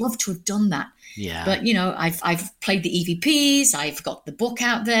would have loved to have done that. Yeah. But, I've played the EVPs. I've got the book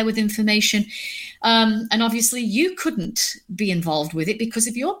out there with information. And obviously you couldn't be involved with it because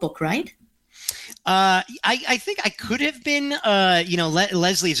of your book, right? I think I could have been,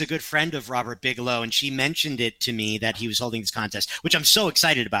 Leslie is a good friend of Robert Bigelow, and she mentioned it to me that he was holding this contest, which I'm so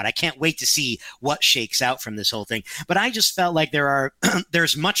excited about. I can't wait to see what shakes out from this whole thing. But I just felt like there are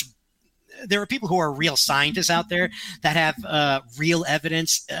people who are real scientists out there that have real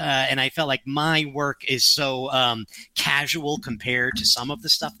evidence, and I felt like my work is so casual compared to some of the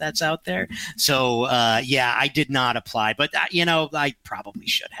stuff that's out there. So, I did not apply, but, I probably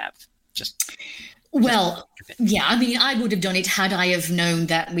should have. Well, yeah, I mean, I would have done it had I have known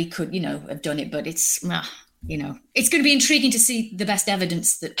that we could, have done it. But it's, it's going to be intriguing to see the best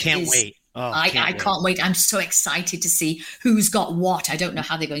evidence that Can't wait. Oh, I can't wait. I'm so excited to see who's got what. I don't know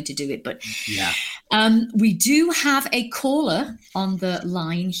how they're going to do it, but yeah. We do have a caller on the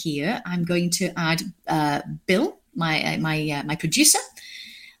line here. I'm going to add Bill, my producer,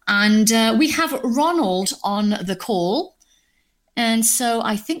 and we have Ronald on the call. And so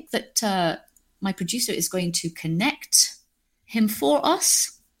I think that my producer is going to connect him for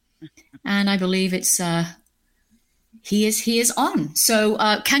us, and I believe it's. He is on. So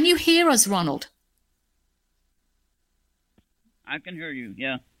can you hear us, Ronald? I can hear you,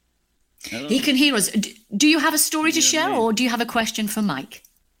 yeah. Hello. He can hear us. Do you have a story to share, or do you have a question for Mike?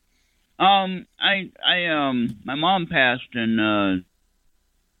 My mom passed in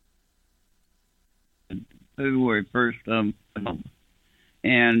February 1st,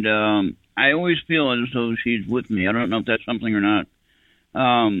 and I always feel as though she's with me. I don't know if that's something or not.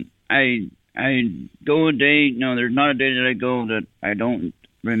 I go a day, there's not a day that I go that I don't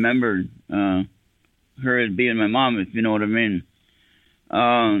remember her as being my mom, if you know what I mean.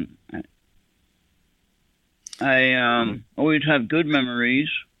 I always have good memories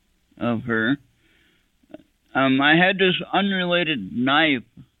of her. I had this unrelated knife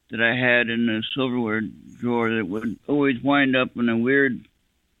that I had in the silverware drawer that would always wind up in a weird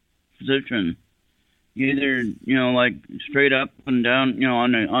position. Either, like straight up and down,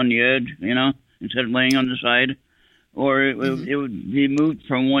 on the edge, instead of laying on the side, or it would be moved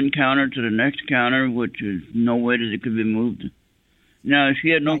from one counter to the next counter, which is no way that it could be moved. Now, she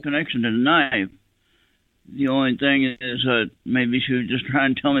had no connection to the knife. The only thing is maybe she was just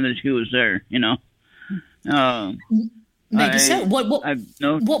trying to tell me that she was there, Maybe so.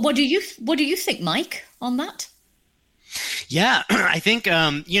 What do you think, Mike, on that? Yeah, I think,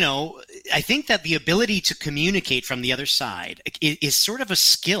 I think that the ability to communicate from the other side is sort of a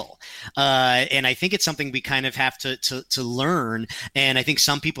skill. And I think it's something we kind of have to learn. And I think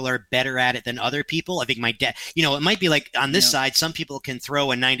some people are better at it than other people. I think my dad, it might be like on this side, some people can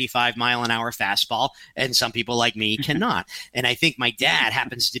throw a 95 mile an hour fastball and some people like me cannot. And I think my dad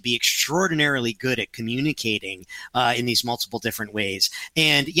happens to be extraordinarily good at communicating in these multiple different ways.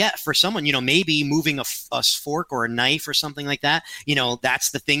 And yeah, for someone, maybe moving a fork or a knife or something like that, that's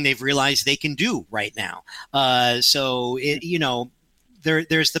the thing they've realized they can do right now. So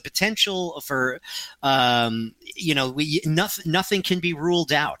there's the potential for, nothing can be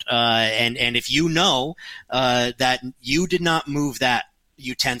ruled out. And if that you did not move that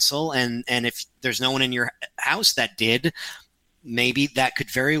utensil, and if there's no one in your house that did, maybe that could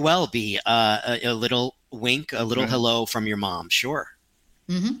very well be a little wink, a little hello from your mom. Sure.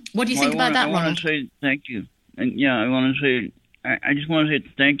 Mm-hmm. What do you think about that, Ronald? I want to say thank you. And I want to say, I just want to say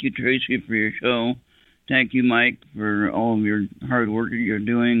thank you, Tracy, for your show. Thank you, Mike, for all of your hard work that you're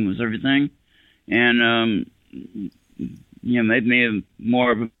doing with everything. And, made me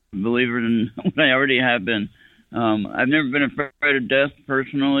more of a believer than what I already have been. I've never been afraid of death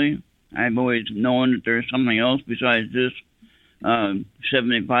personally. I've always known that there's something else besides this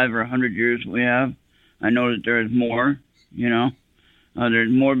 75 or 100 years that we have. I know that there's more,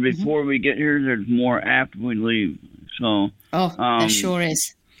 there's more before we get here. There's more after we leave. So, there sure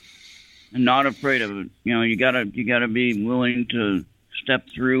is. I'm not afraid of it. You gotta be willing to step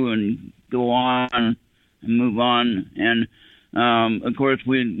through and go on and move on. And of course,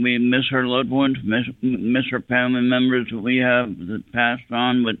 we miss our loved ones, miss our family members that we have that passed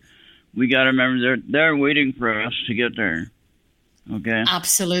on. But we gotta remember they're waiting for us to get there. Okay.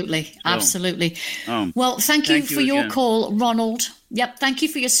 Absolutely. Well, thank you for your call, Ronald. Yep. Thank you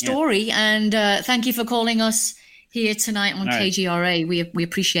for your story, and thank you for calling us here tonight on KGRA. We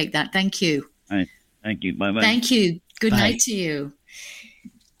appreciate that. Thank you. All right. Thank you. Bye-bye. Thank you. Good night to you.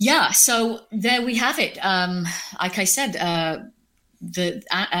 Yeah. So there we have it. Like I said, Anna,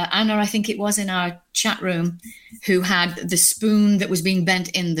 I think it was in our chat room, who had the spoon that was being bent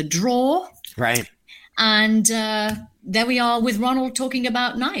in the drawer. Right. And there we are with Ronald talking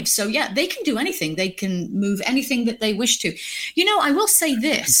about knives. So, yeah, they can do anything. They can move anything that they wish to. You know, I will say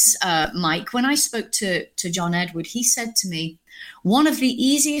this, Mike. When I spoke to John Edward, he said to me, one of the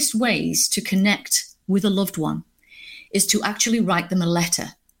easiest ways to connect with a loved one is to actually write them a letter,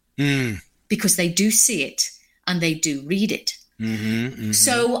 because they do see it and they do read it.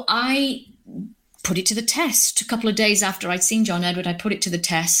 So I put it to the test. A couple of days after I'd seen John Edward, I put it to the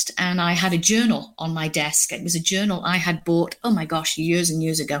test, and I had a journal on my desk. It was a journal I had bought, oh my gosh, years and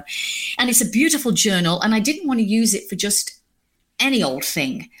years ago. And it's a beautiful journal, and I didn't want to use it for just any old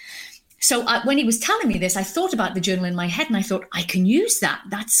thing. So when he was telling me this, I thought about the journal in my head, and I thought, I can use that.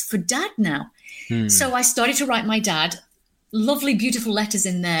 That's for Dad now. So I started to write my dad lovely, beautiful letters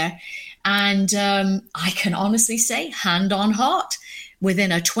in there. And I can honestly say, hand on heart,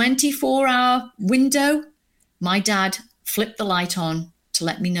 within a 24-hour window, my dad flipped the light on to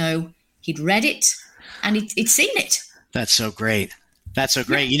let me know he'd read it and he'd seen it. That's so great. That's so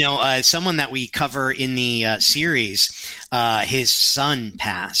great. You know, someone that we cover in the series, his son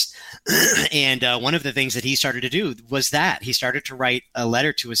passed. And one of the things that he started to do was that he started to write a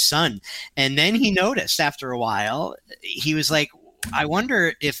letter to his son. And then he noticed after a while, he was like, I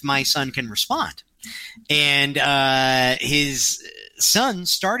wonder if my son can respond. And his son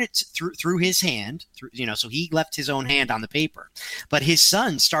started through his hand, so he left his own hand on the paper, but his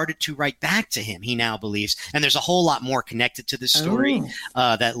son started to write back to him, he now believes. And there's a whole lot more connected to this story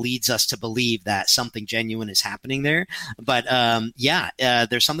that leads us to believe that something genuine is happening there. But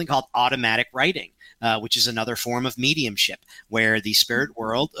there's something called automatic writing. Which is another form of mediumship, where the spirit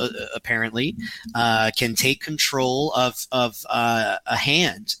world apparently can take control of a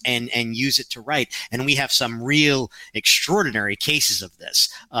hand and use it to write. And we have some real extraordinary cases of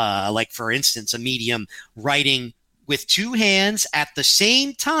this. Like, for instance, a medium writing with two hands at the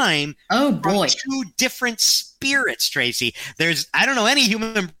same time. Oh, boy. Two different spirits, Tracy. I don't know any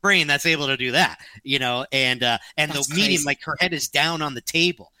human brain that's able to do that, and the medium, like, her head is down on the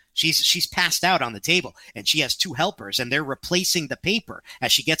table. She's passed out on the table, and she has two helpers, and they're replacing the paper.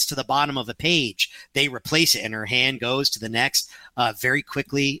 As she gets to the bottom of a page, they replace it, and her hand goes to the next very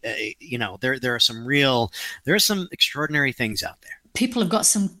quickly. There are some extraordinary things out there. People have got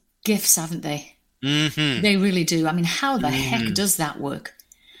some gifts, haven't they? Mm-hmm. They really do. I mean, how the heck does that work?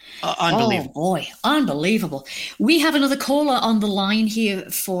 Unbelievable. Oh, boy. Unbelievable. We have another caller on the line here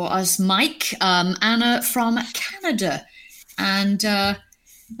for us, Mike. Anna from Canada. And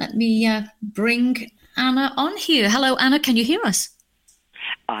let me bring Anna on here. Hello, Anna. Can you hear us?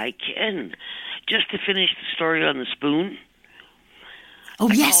 I can. Just to finish the story on the spoon. Oh,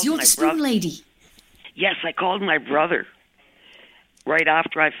 yes, you're the spoon lady. Yes, I called my brother right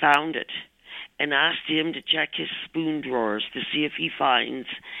after I found it and asked him to check his spoon drawers to see if he finds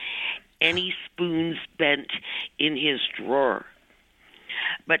any spoons bent in his drawer.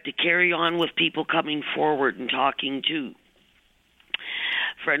 But to carry on with people coming forward and talking too.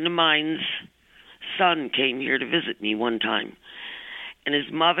 A friend of mine's son came here to visit me one time, and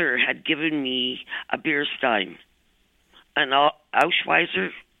his mother had given me a beer stein, an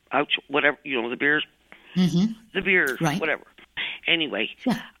Auschweiser, whatever, the beer, the beer, right. Whatever. Anyway,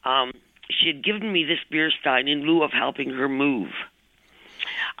 she had given me this beer stein in lieu of helping her move.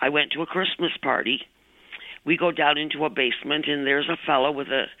 I went to a Christmas party. We go down into a basement, and there's a fellow with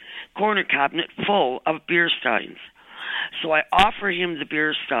a corner cabinet full of beer steins. So I offer him the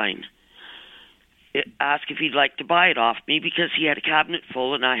beer stein, ask if he'd like to buy it off me because he had a cabinet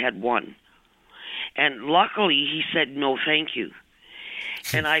full and I had one. And luckily he said, no, thank you.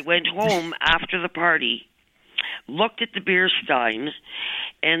 And I went home after the party, looked at the beer stein,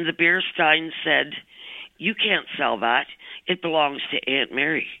 and the beer stein said, you can't sell that. It belongs to Aunt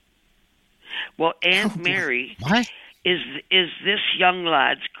Mary. Well, Aunt Mary is this young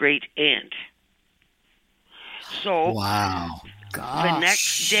lad's great aunt. So wow. The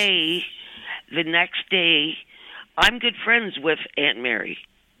next day, I'm good friends with Aunt Mary.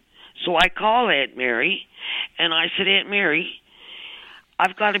 So I call Aunt Mary, and I said, Aunt Mary,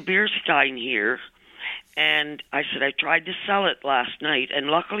 I've got a beer stein here. And I said, I tried to sell it last night, and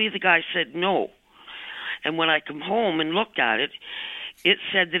luckily the guy said no. And when I come home and looked at it, it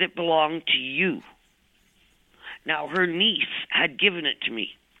said that it belonged to you. Now, her niece had given it to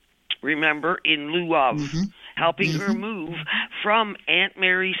me, remember, in lieu of helping her move from Aunt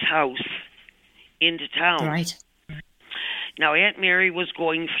Mary's house into town. Right. Now, Aunt Mary was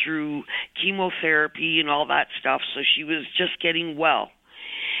going through chemotherapy and all that stuff, so she was just getting well.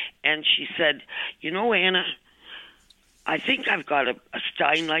 And she said, you know, Anna, I think I've got a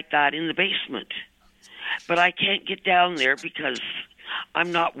stein like that in the basement, but I can't get down there because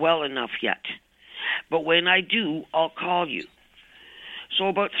I'm not well enough yet. But when I do, I'll call you. So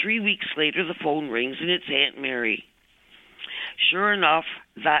about 3 weeks later, the phone rings, and it's Aunt Mary. Sure enough,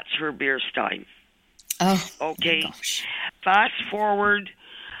 that's her beer stein. Oh, okay. Fast forward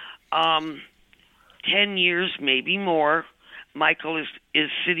 10 years, maybe more. Michael is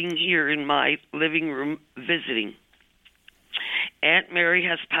sitting here in my living room visiting. Aunt Mary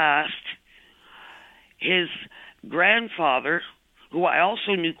has passed. His grandfather, who I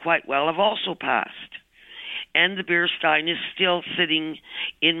also knew quite well, have also passed. And the beer stein is still sitting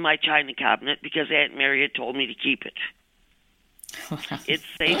in my china cabinet because Aunt Mary had told me to keep it. It's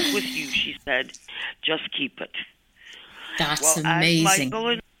safe with you, she said. Just keep it. That's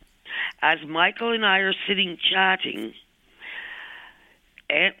amazing. As Michael and I are sitting chatting,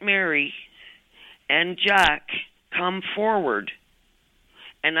 Aunt Mary and Jack come forward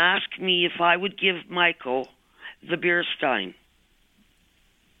and ask me if I would give Michael the beer stein.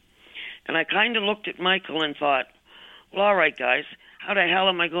 And I kind of looked at Michael and thought, well, all right, guys, how the hell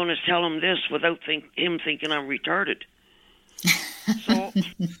am I going to tell him this without him thinking I'm retarded? So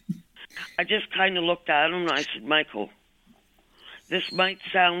I just kind of looked at him and I said, Michael, this might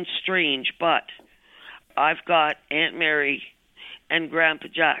sound strange, but I've got Aunt Mary and Grandpa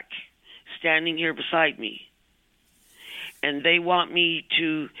Jack standing here beside me, and they want me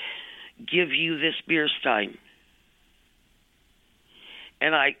to give you this beer stein.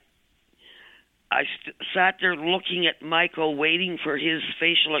 And I sat there looking at Michael, waiting for his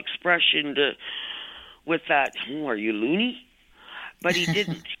facial expression with that, are you loony? But he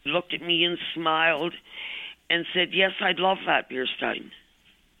didn't. He looked at me and smiled and said, yes, I'd love that beer stein.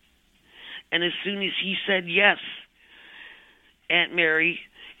 And as soon as he said yes, Aunt Mary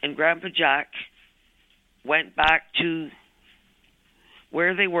and Grandpa Jack went back to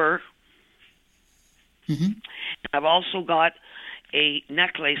where they were. Mm-hmm. I've also got a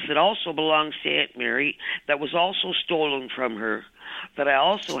necklace that also belongs to Aunt Mary that was also stolen from her, that I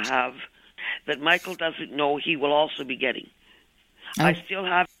also have, that Michael doesn't know he will also be getting. Oh. I still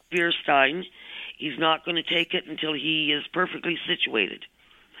have beer stein. He's not going to take it until he is perfectly situated.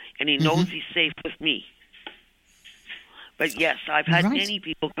 And he knows he's safe with me. But yes, I've had many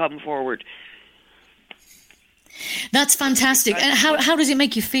people come forward. That's fantastic. And how does it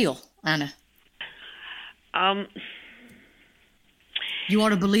make you feel, Anna? You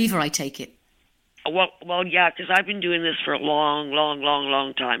are a believer, I take it. Well, yeah, because I've been doing this for a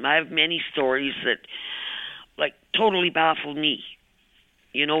long time. I have many stories that, like, totally baffle me.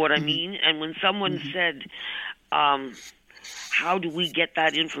 You know what I mean? And when someone said, how do we get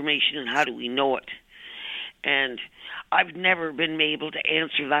that information and how do we know it? And I've never been able to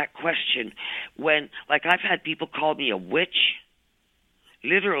answer that question when, like, I've had people call me a witch,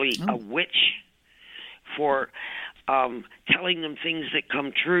 literally a witch, for telling them things that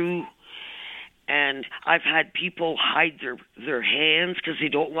come true. And I've had people hide their hands because they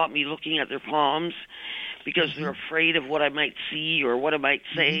don't want me looking at their palms because they're afraid of what I might see or what I might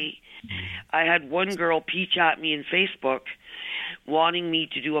say. I had one girl peach at me in Facebook wanting me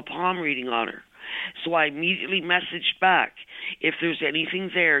to do a palm reading on her. So I immediately messaged back, if there's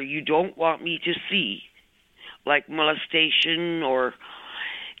anything there you don't want me to see, like molestation or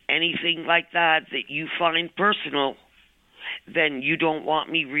anything like that you find personal, then you don't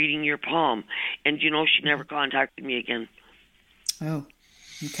want me reading your palm. And, you know, she never contacted me again. Oh,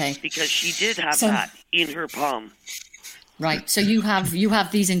 okay. Because she did have that in her palm. Right. So you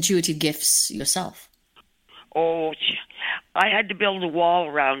have these intuitive gifts yourself. Oh, I had to build a wall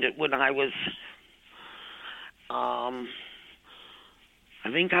around it when I was, I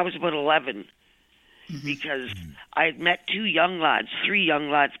think I was about 11. Because I had met three young lads,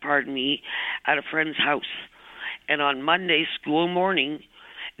 at a friend's house. And on Monday, school morning,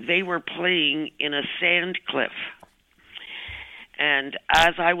 they were playing in a sand cliff. And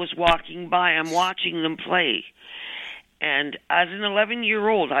as I was walking by, I'm watching them play. And as an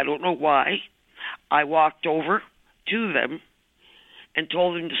 11-year-old, I don't know why, I walked over to them and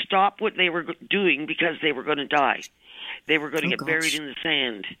told them to stop what they were doing because they were going to die. They were going to get buried in the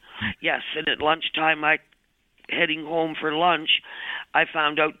sand. Yes, and at lunchtime, heading home for lunch, I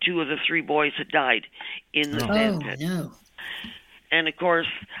found out 2 of the 3 boys had died in the sand pit. No. And, of course,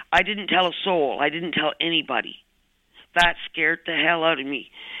 I didn't tell a soul. I didn't tell anybody. that scared the hell out of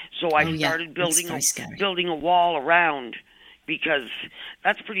me. So I started building a wall around, because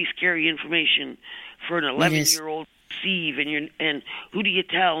that's pretty scary information for an 11-year-old to receive. And who do you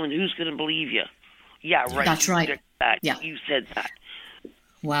tell, and who's going to believe you? Yeah, right. That's right. Yeah. You said that.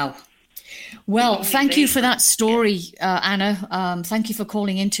 Wow. Well, thank you for that story, Anna. Thank you for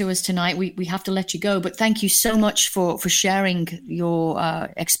calling into us tonight. We have to let you go, but thank you so much for sharing your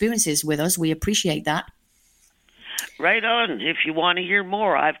experiences with us. We appreciate that. Right on. If you want to hear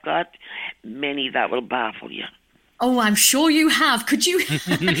more, I've got many that will baffle you. Oh, I'm sure you have. Could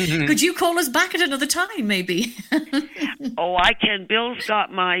you call us back at another time, maybe? Oh, I can. Bill's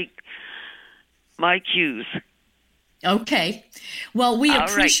got my cues. Okay. Well, we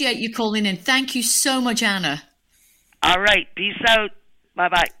appreciate you calling in. Thank you so much, Anna. All right. Peace out.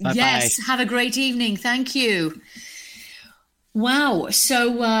 Bye-bye. Yes. Have a great evening. Thank you. Wow.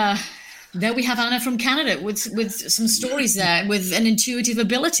 So there we have Anna from Canada with some stories there, with an intuitive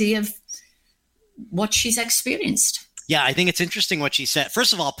ability of what she's experienced. Yeah, I think it's interesting what she said.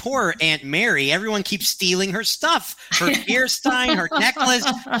 First of all, poor Aunt Mary. Everyone keeps stealing her stuff, her earstein, her necklace.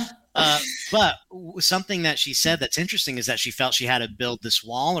 But something that she said that's interesting is that she felt she had to build this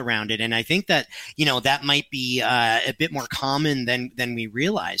wall around it. And I think that, that might be a bit more common than we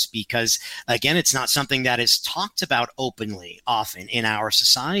realize, because, again, it's not something that is talked about openly often in our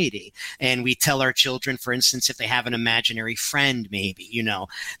society. And we tell our children, for instance, if they have an imaginary friend, maybe,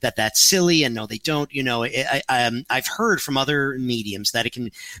 that's silly, and no, they don't. I've heard from other mediums that it can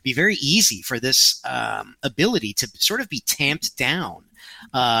be very easy for this ability to sort of be tamped down.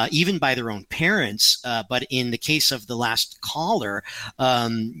 Even by their own parents. But in the case of the last caller,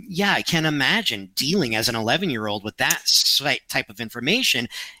 I can imagine dealing as an 11-year-old with that type of information,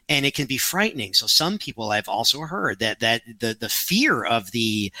 and it can be frightening. So some people, I've also heard that the fear of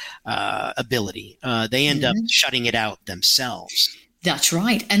the ability, they end up shutting it out themselves. That's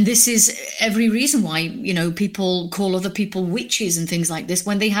right. And this is every reason why, people call other people witches and things like this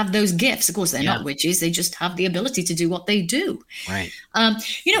when they have those gifts. Of course, they're not witches. They just have the ability to do what they do. Right.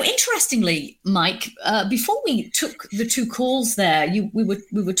 Interestingly, Mike, before we took the two calls there, you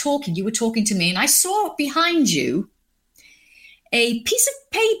were talking to me, and I saw behind you a piece of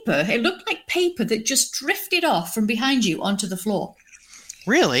paper. It looked like paper that just drifted off from behind you onto the floor.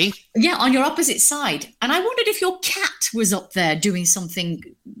 Really? Yeah, on your opposite side. And I wondered if your cat was up there doing something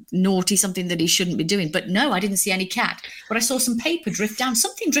naughty, something that he shouldn't be doing. But no, I didn't see any cat. But I saw some paper drift down.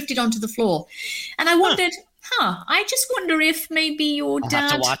 Something drifted onto the floor. And I wondered, I just wonder if maybe your dad... I'll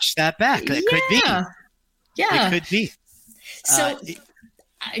have to watch that back. It could be. Yeah. It could be. So...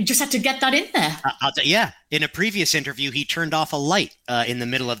 I just had to get that in there. In a previous interview, he turned off a light in the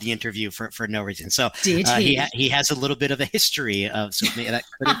middle of the interview for no reason. So did he has a little bit of a history of something that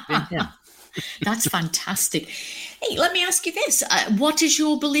could have been him. That's fantastic. Hey, let me ask you this. What is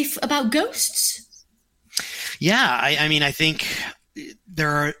your belief about ghosts? Yeah, I mean, I think there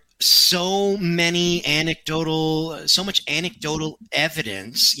are so much anecdotal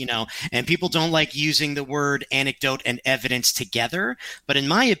evidence, and people don't like using the word anecdote and evidence together. But in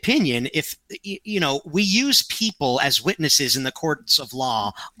my opinion, if, we use people as witnesses in the courts of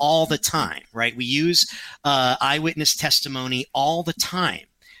law all the time, right? We use eyewitness testimony all the time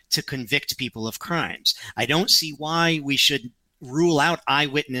to convict people of crimes. I don't see why we should rule out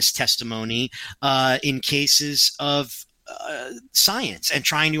eyewitness testimony in cases of science and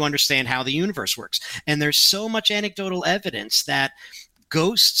trying to understand how the universe works. And there's so much anecdotal evidence that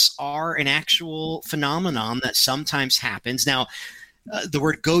ghosts are an actual phenomenon that sometimes happens. Now, the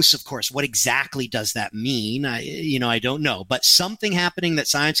word ghosts, of course, what exactly does that mean? I don't know, but something happening that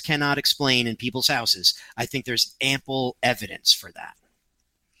science cannot explain in people's houses. I think there's ample evidence for that.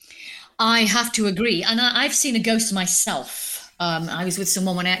 I have to agree. And I've seen a ghost myself. I was with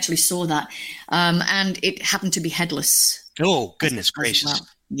someone when I actually saw that, and it happened to be headless. Oh, goodness gracious. Well.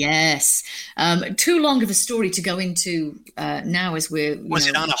 Yes. Too long of a story to go into now as we're... Was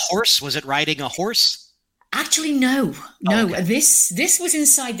it on a horse? Was it riding a horse? Actually, no. Okay. This was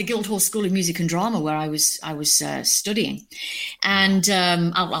inside the Guildhall School of Music and Drama where I was studying, and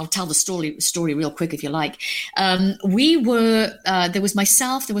I'll tell the story real quick if you like. We were there was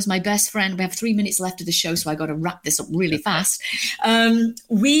myself, there was my best friend. We have 3 minutes left of the show, so I got to wrap this up really fast.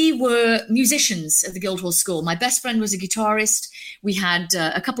 We were musicians at the Guildhall School. My best friend was a guitarist. We had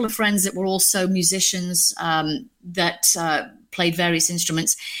a couple of friends that were also musicians that played various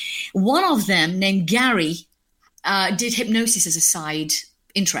instruments. One of them, named Gary, did hypnosis as a side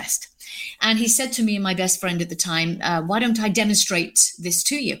interest. And he said to me and my best friend at the time, why don't I demonstrate this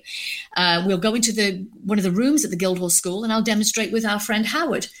to you? We'll go into one of the rooms at the Guildhall School and I'll demonstrate with our friend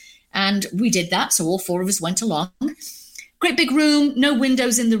Howard. And we did that. So all four of us went along. Great big room, no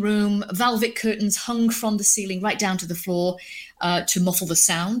windows in the room, velvet curtains hung from the ceiling right down to the floor to muffle the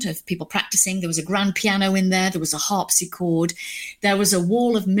sound of people practicing. There was a grand piano in there. There was a harpsichord. There was a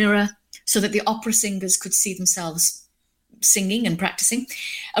wall of mirror so that the opera singers could see themselves singing and practicing.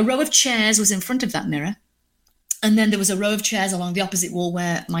 A row of chairs was in front of that mirror. And then there was a row of chairs along the opposite wall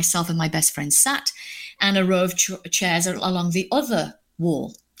where myself and my best friend sat, and a row of chairs along the other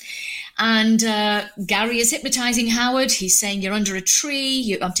wall. And Gary is hypnotizing Howard. He's saying, you're under a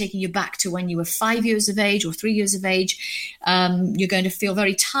tree. I'm taking you back to when you were 5 years of age or 3 years of age. You're going to feel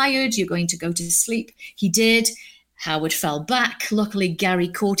very tired. You're going to go to sleep. He did. Howard fell back. Luckily, Gary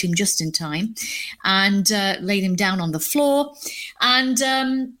caught him just in time and laid him down on the floor.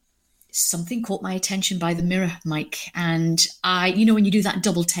 And something caught my attention by the mirror, Mike. And when you do that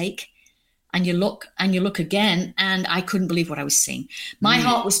double take, and you look again, and I couldn't believe what I was seeing. My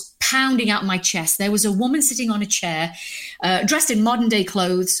heart was pounding out my chest. There was a woman sitting on a chair, dressed in modern day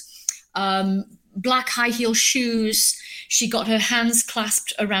clothes, black high heel shoes. She got her hands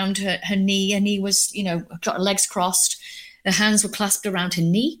clasped around her knee. Her knee was, got her legs crossed. Her hands were clasped around her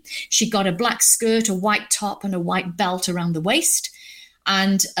knee. She got a black skirt, a white top, and a white belt around the waist.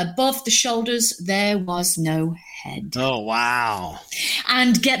 And above the shoulders, there was no head. Oh, wow.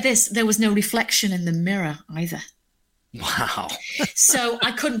 And get this, there was no reflection in the mirror either. Wow. So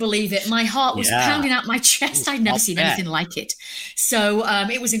I couldn't believe it. My heart was pounding out my chest. I'd never seen anything like it. So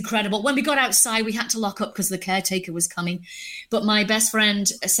it was incredible. When we got outside, we had to lock up because the caretaker was coming. But my best friend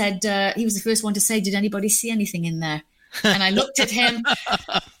said, he was the first one to say, did anybody see anything in there? And I looked at him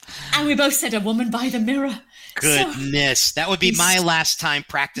and we both said, a woman by the mirror. Goodness. So, that would be my last time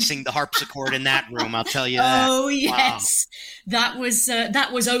practicing the harpsichord in that room, I'll tell you that. Oh, yes. Wow.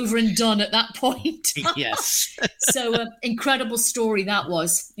 That was over and done at that point. Yes. So incredible story that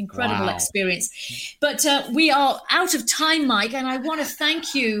was. Incredible experience. But we are out of time, Mike, and I want to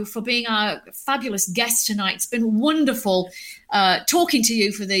thank you for being our fabulous guest tonight. It's been wonderful talking to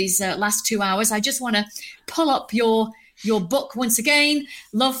you for these last 2 hours. I just want to pull up your book once again,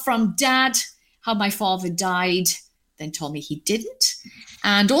 Love from Dad, How My Father Died, Then Told Me He Didn't.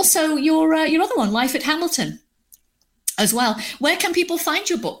 And also your other one, Life at Hamilton, as well. Where can people find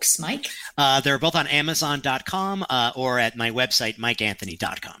your books, Mike? They're both on Amazon.com or at my website,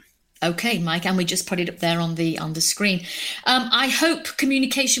 MikeAnthony.com. Okay, Mike, and we just put it up there on the screen. I hope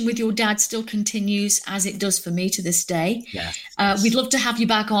communication with your dad still continues as it does for me to this day. Yeah. We'd love to have you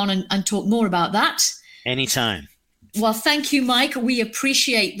back on and talk more about that. Anytime. Well, thank you, Mike. We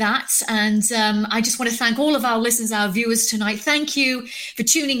appreciate that. And I just want to thank all of our listeners, our viewers tonight. Thank you for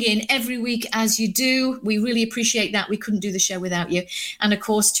tuning in every week as you do. We really appreciate that. We couldn't do the show without you. And of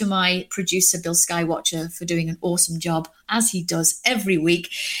course, to my producer, Bill Skywatcher, for doing an awesome job as he does every week.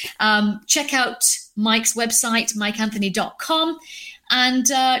 Check out Mike's website, MikeAnthony.com, and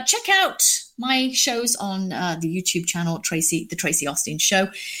check out my shows on the YouTube channel, The Tracy Austin Show.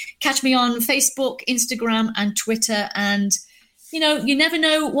 Catch me on Facebook, Instagram, and Twitter. And, you never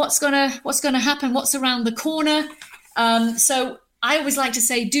know what's gonna happen, what's around the corner. So I always like to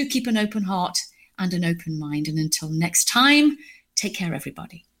say, do keep an open heart and an open mind. And until next time, take care,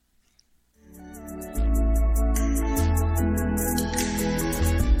 everybody.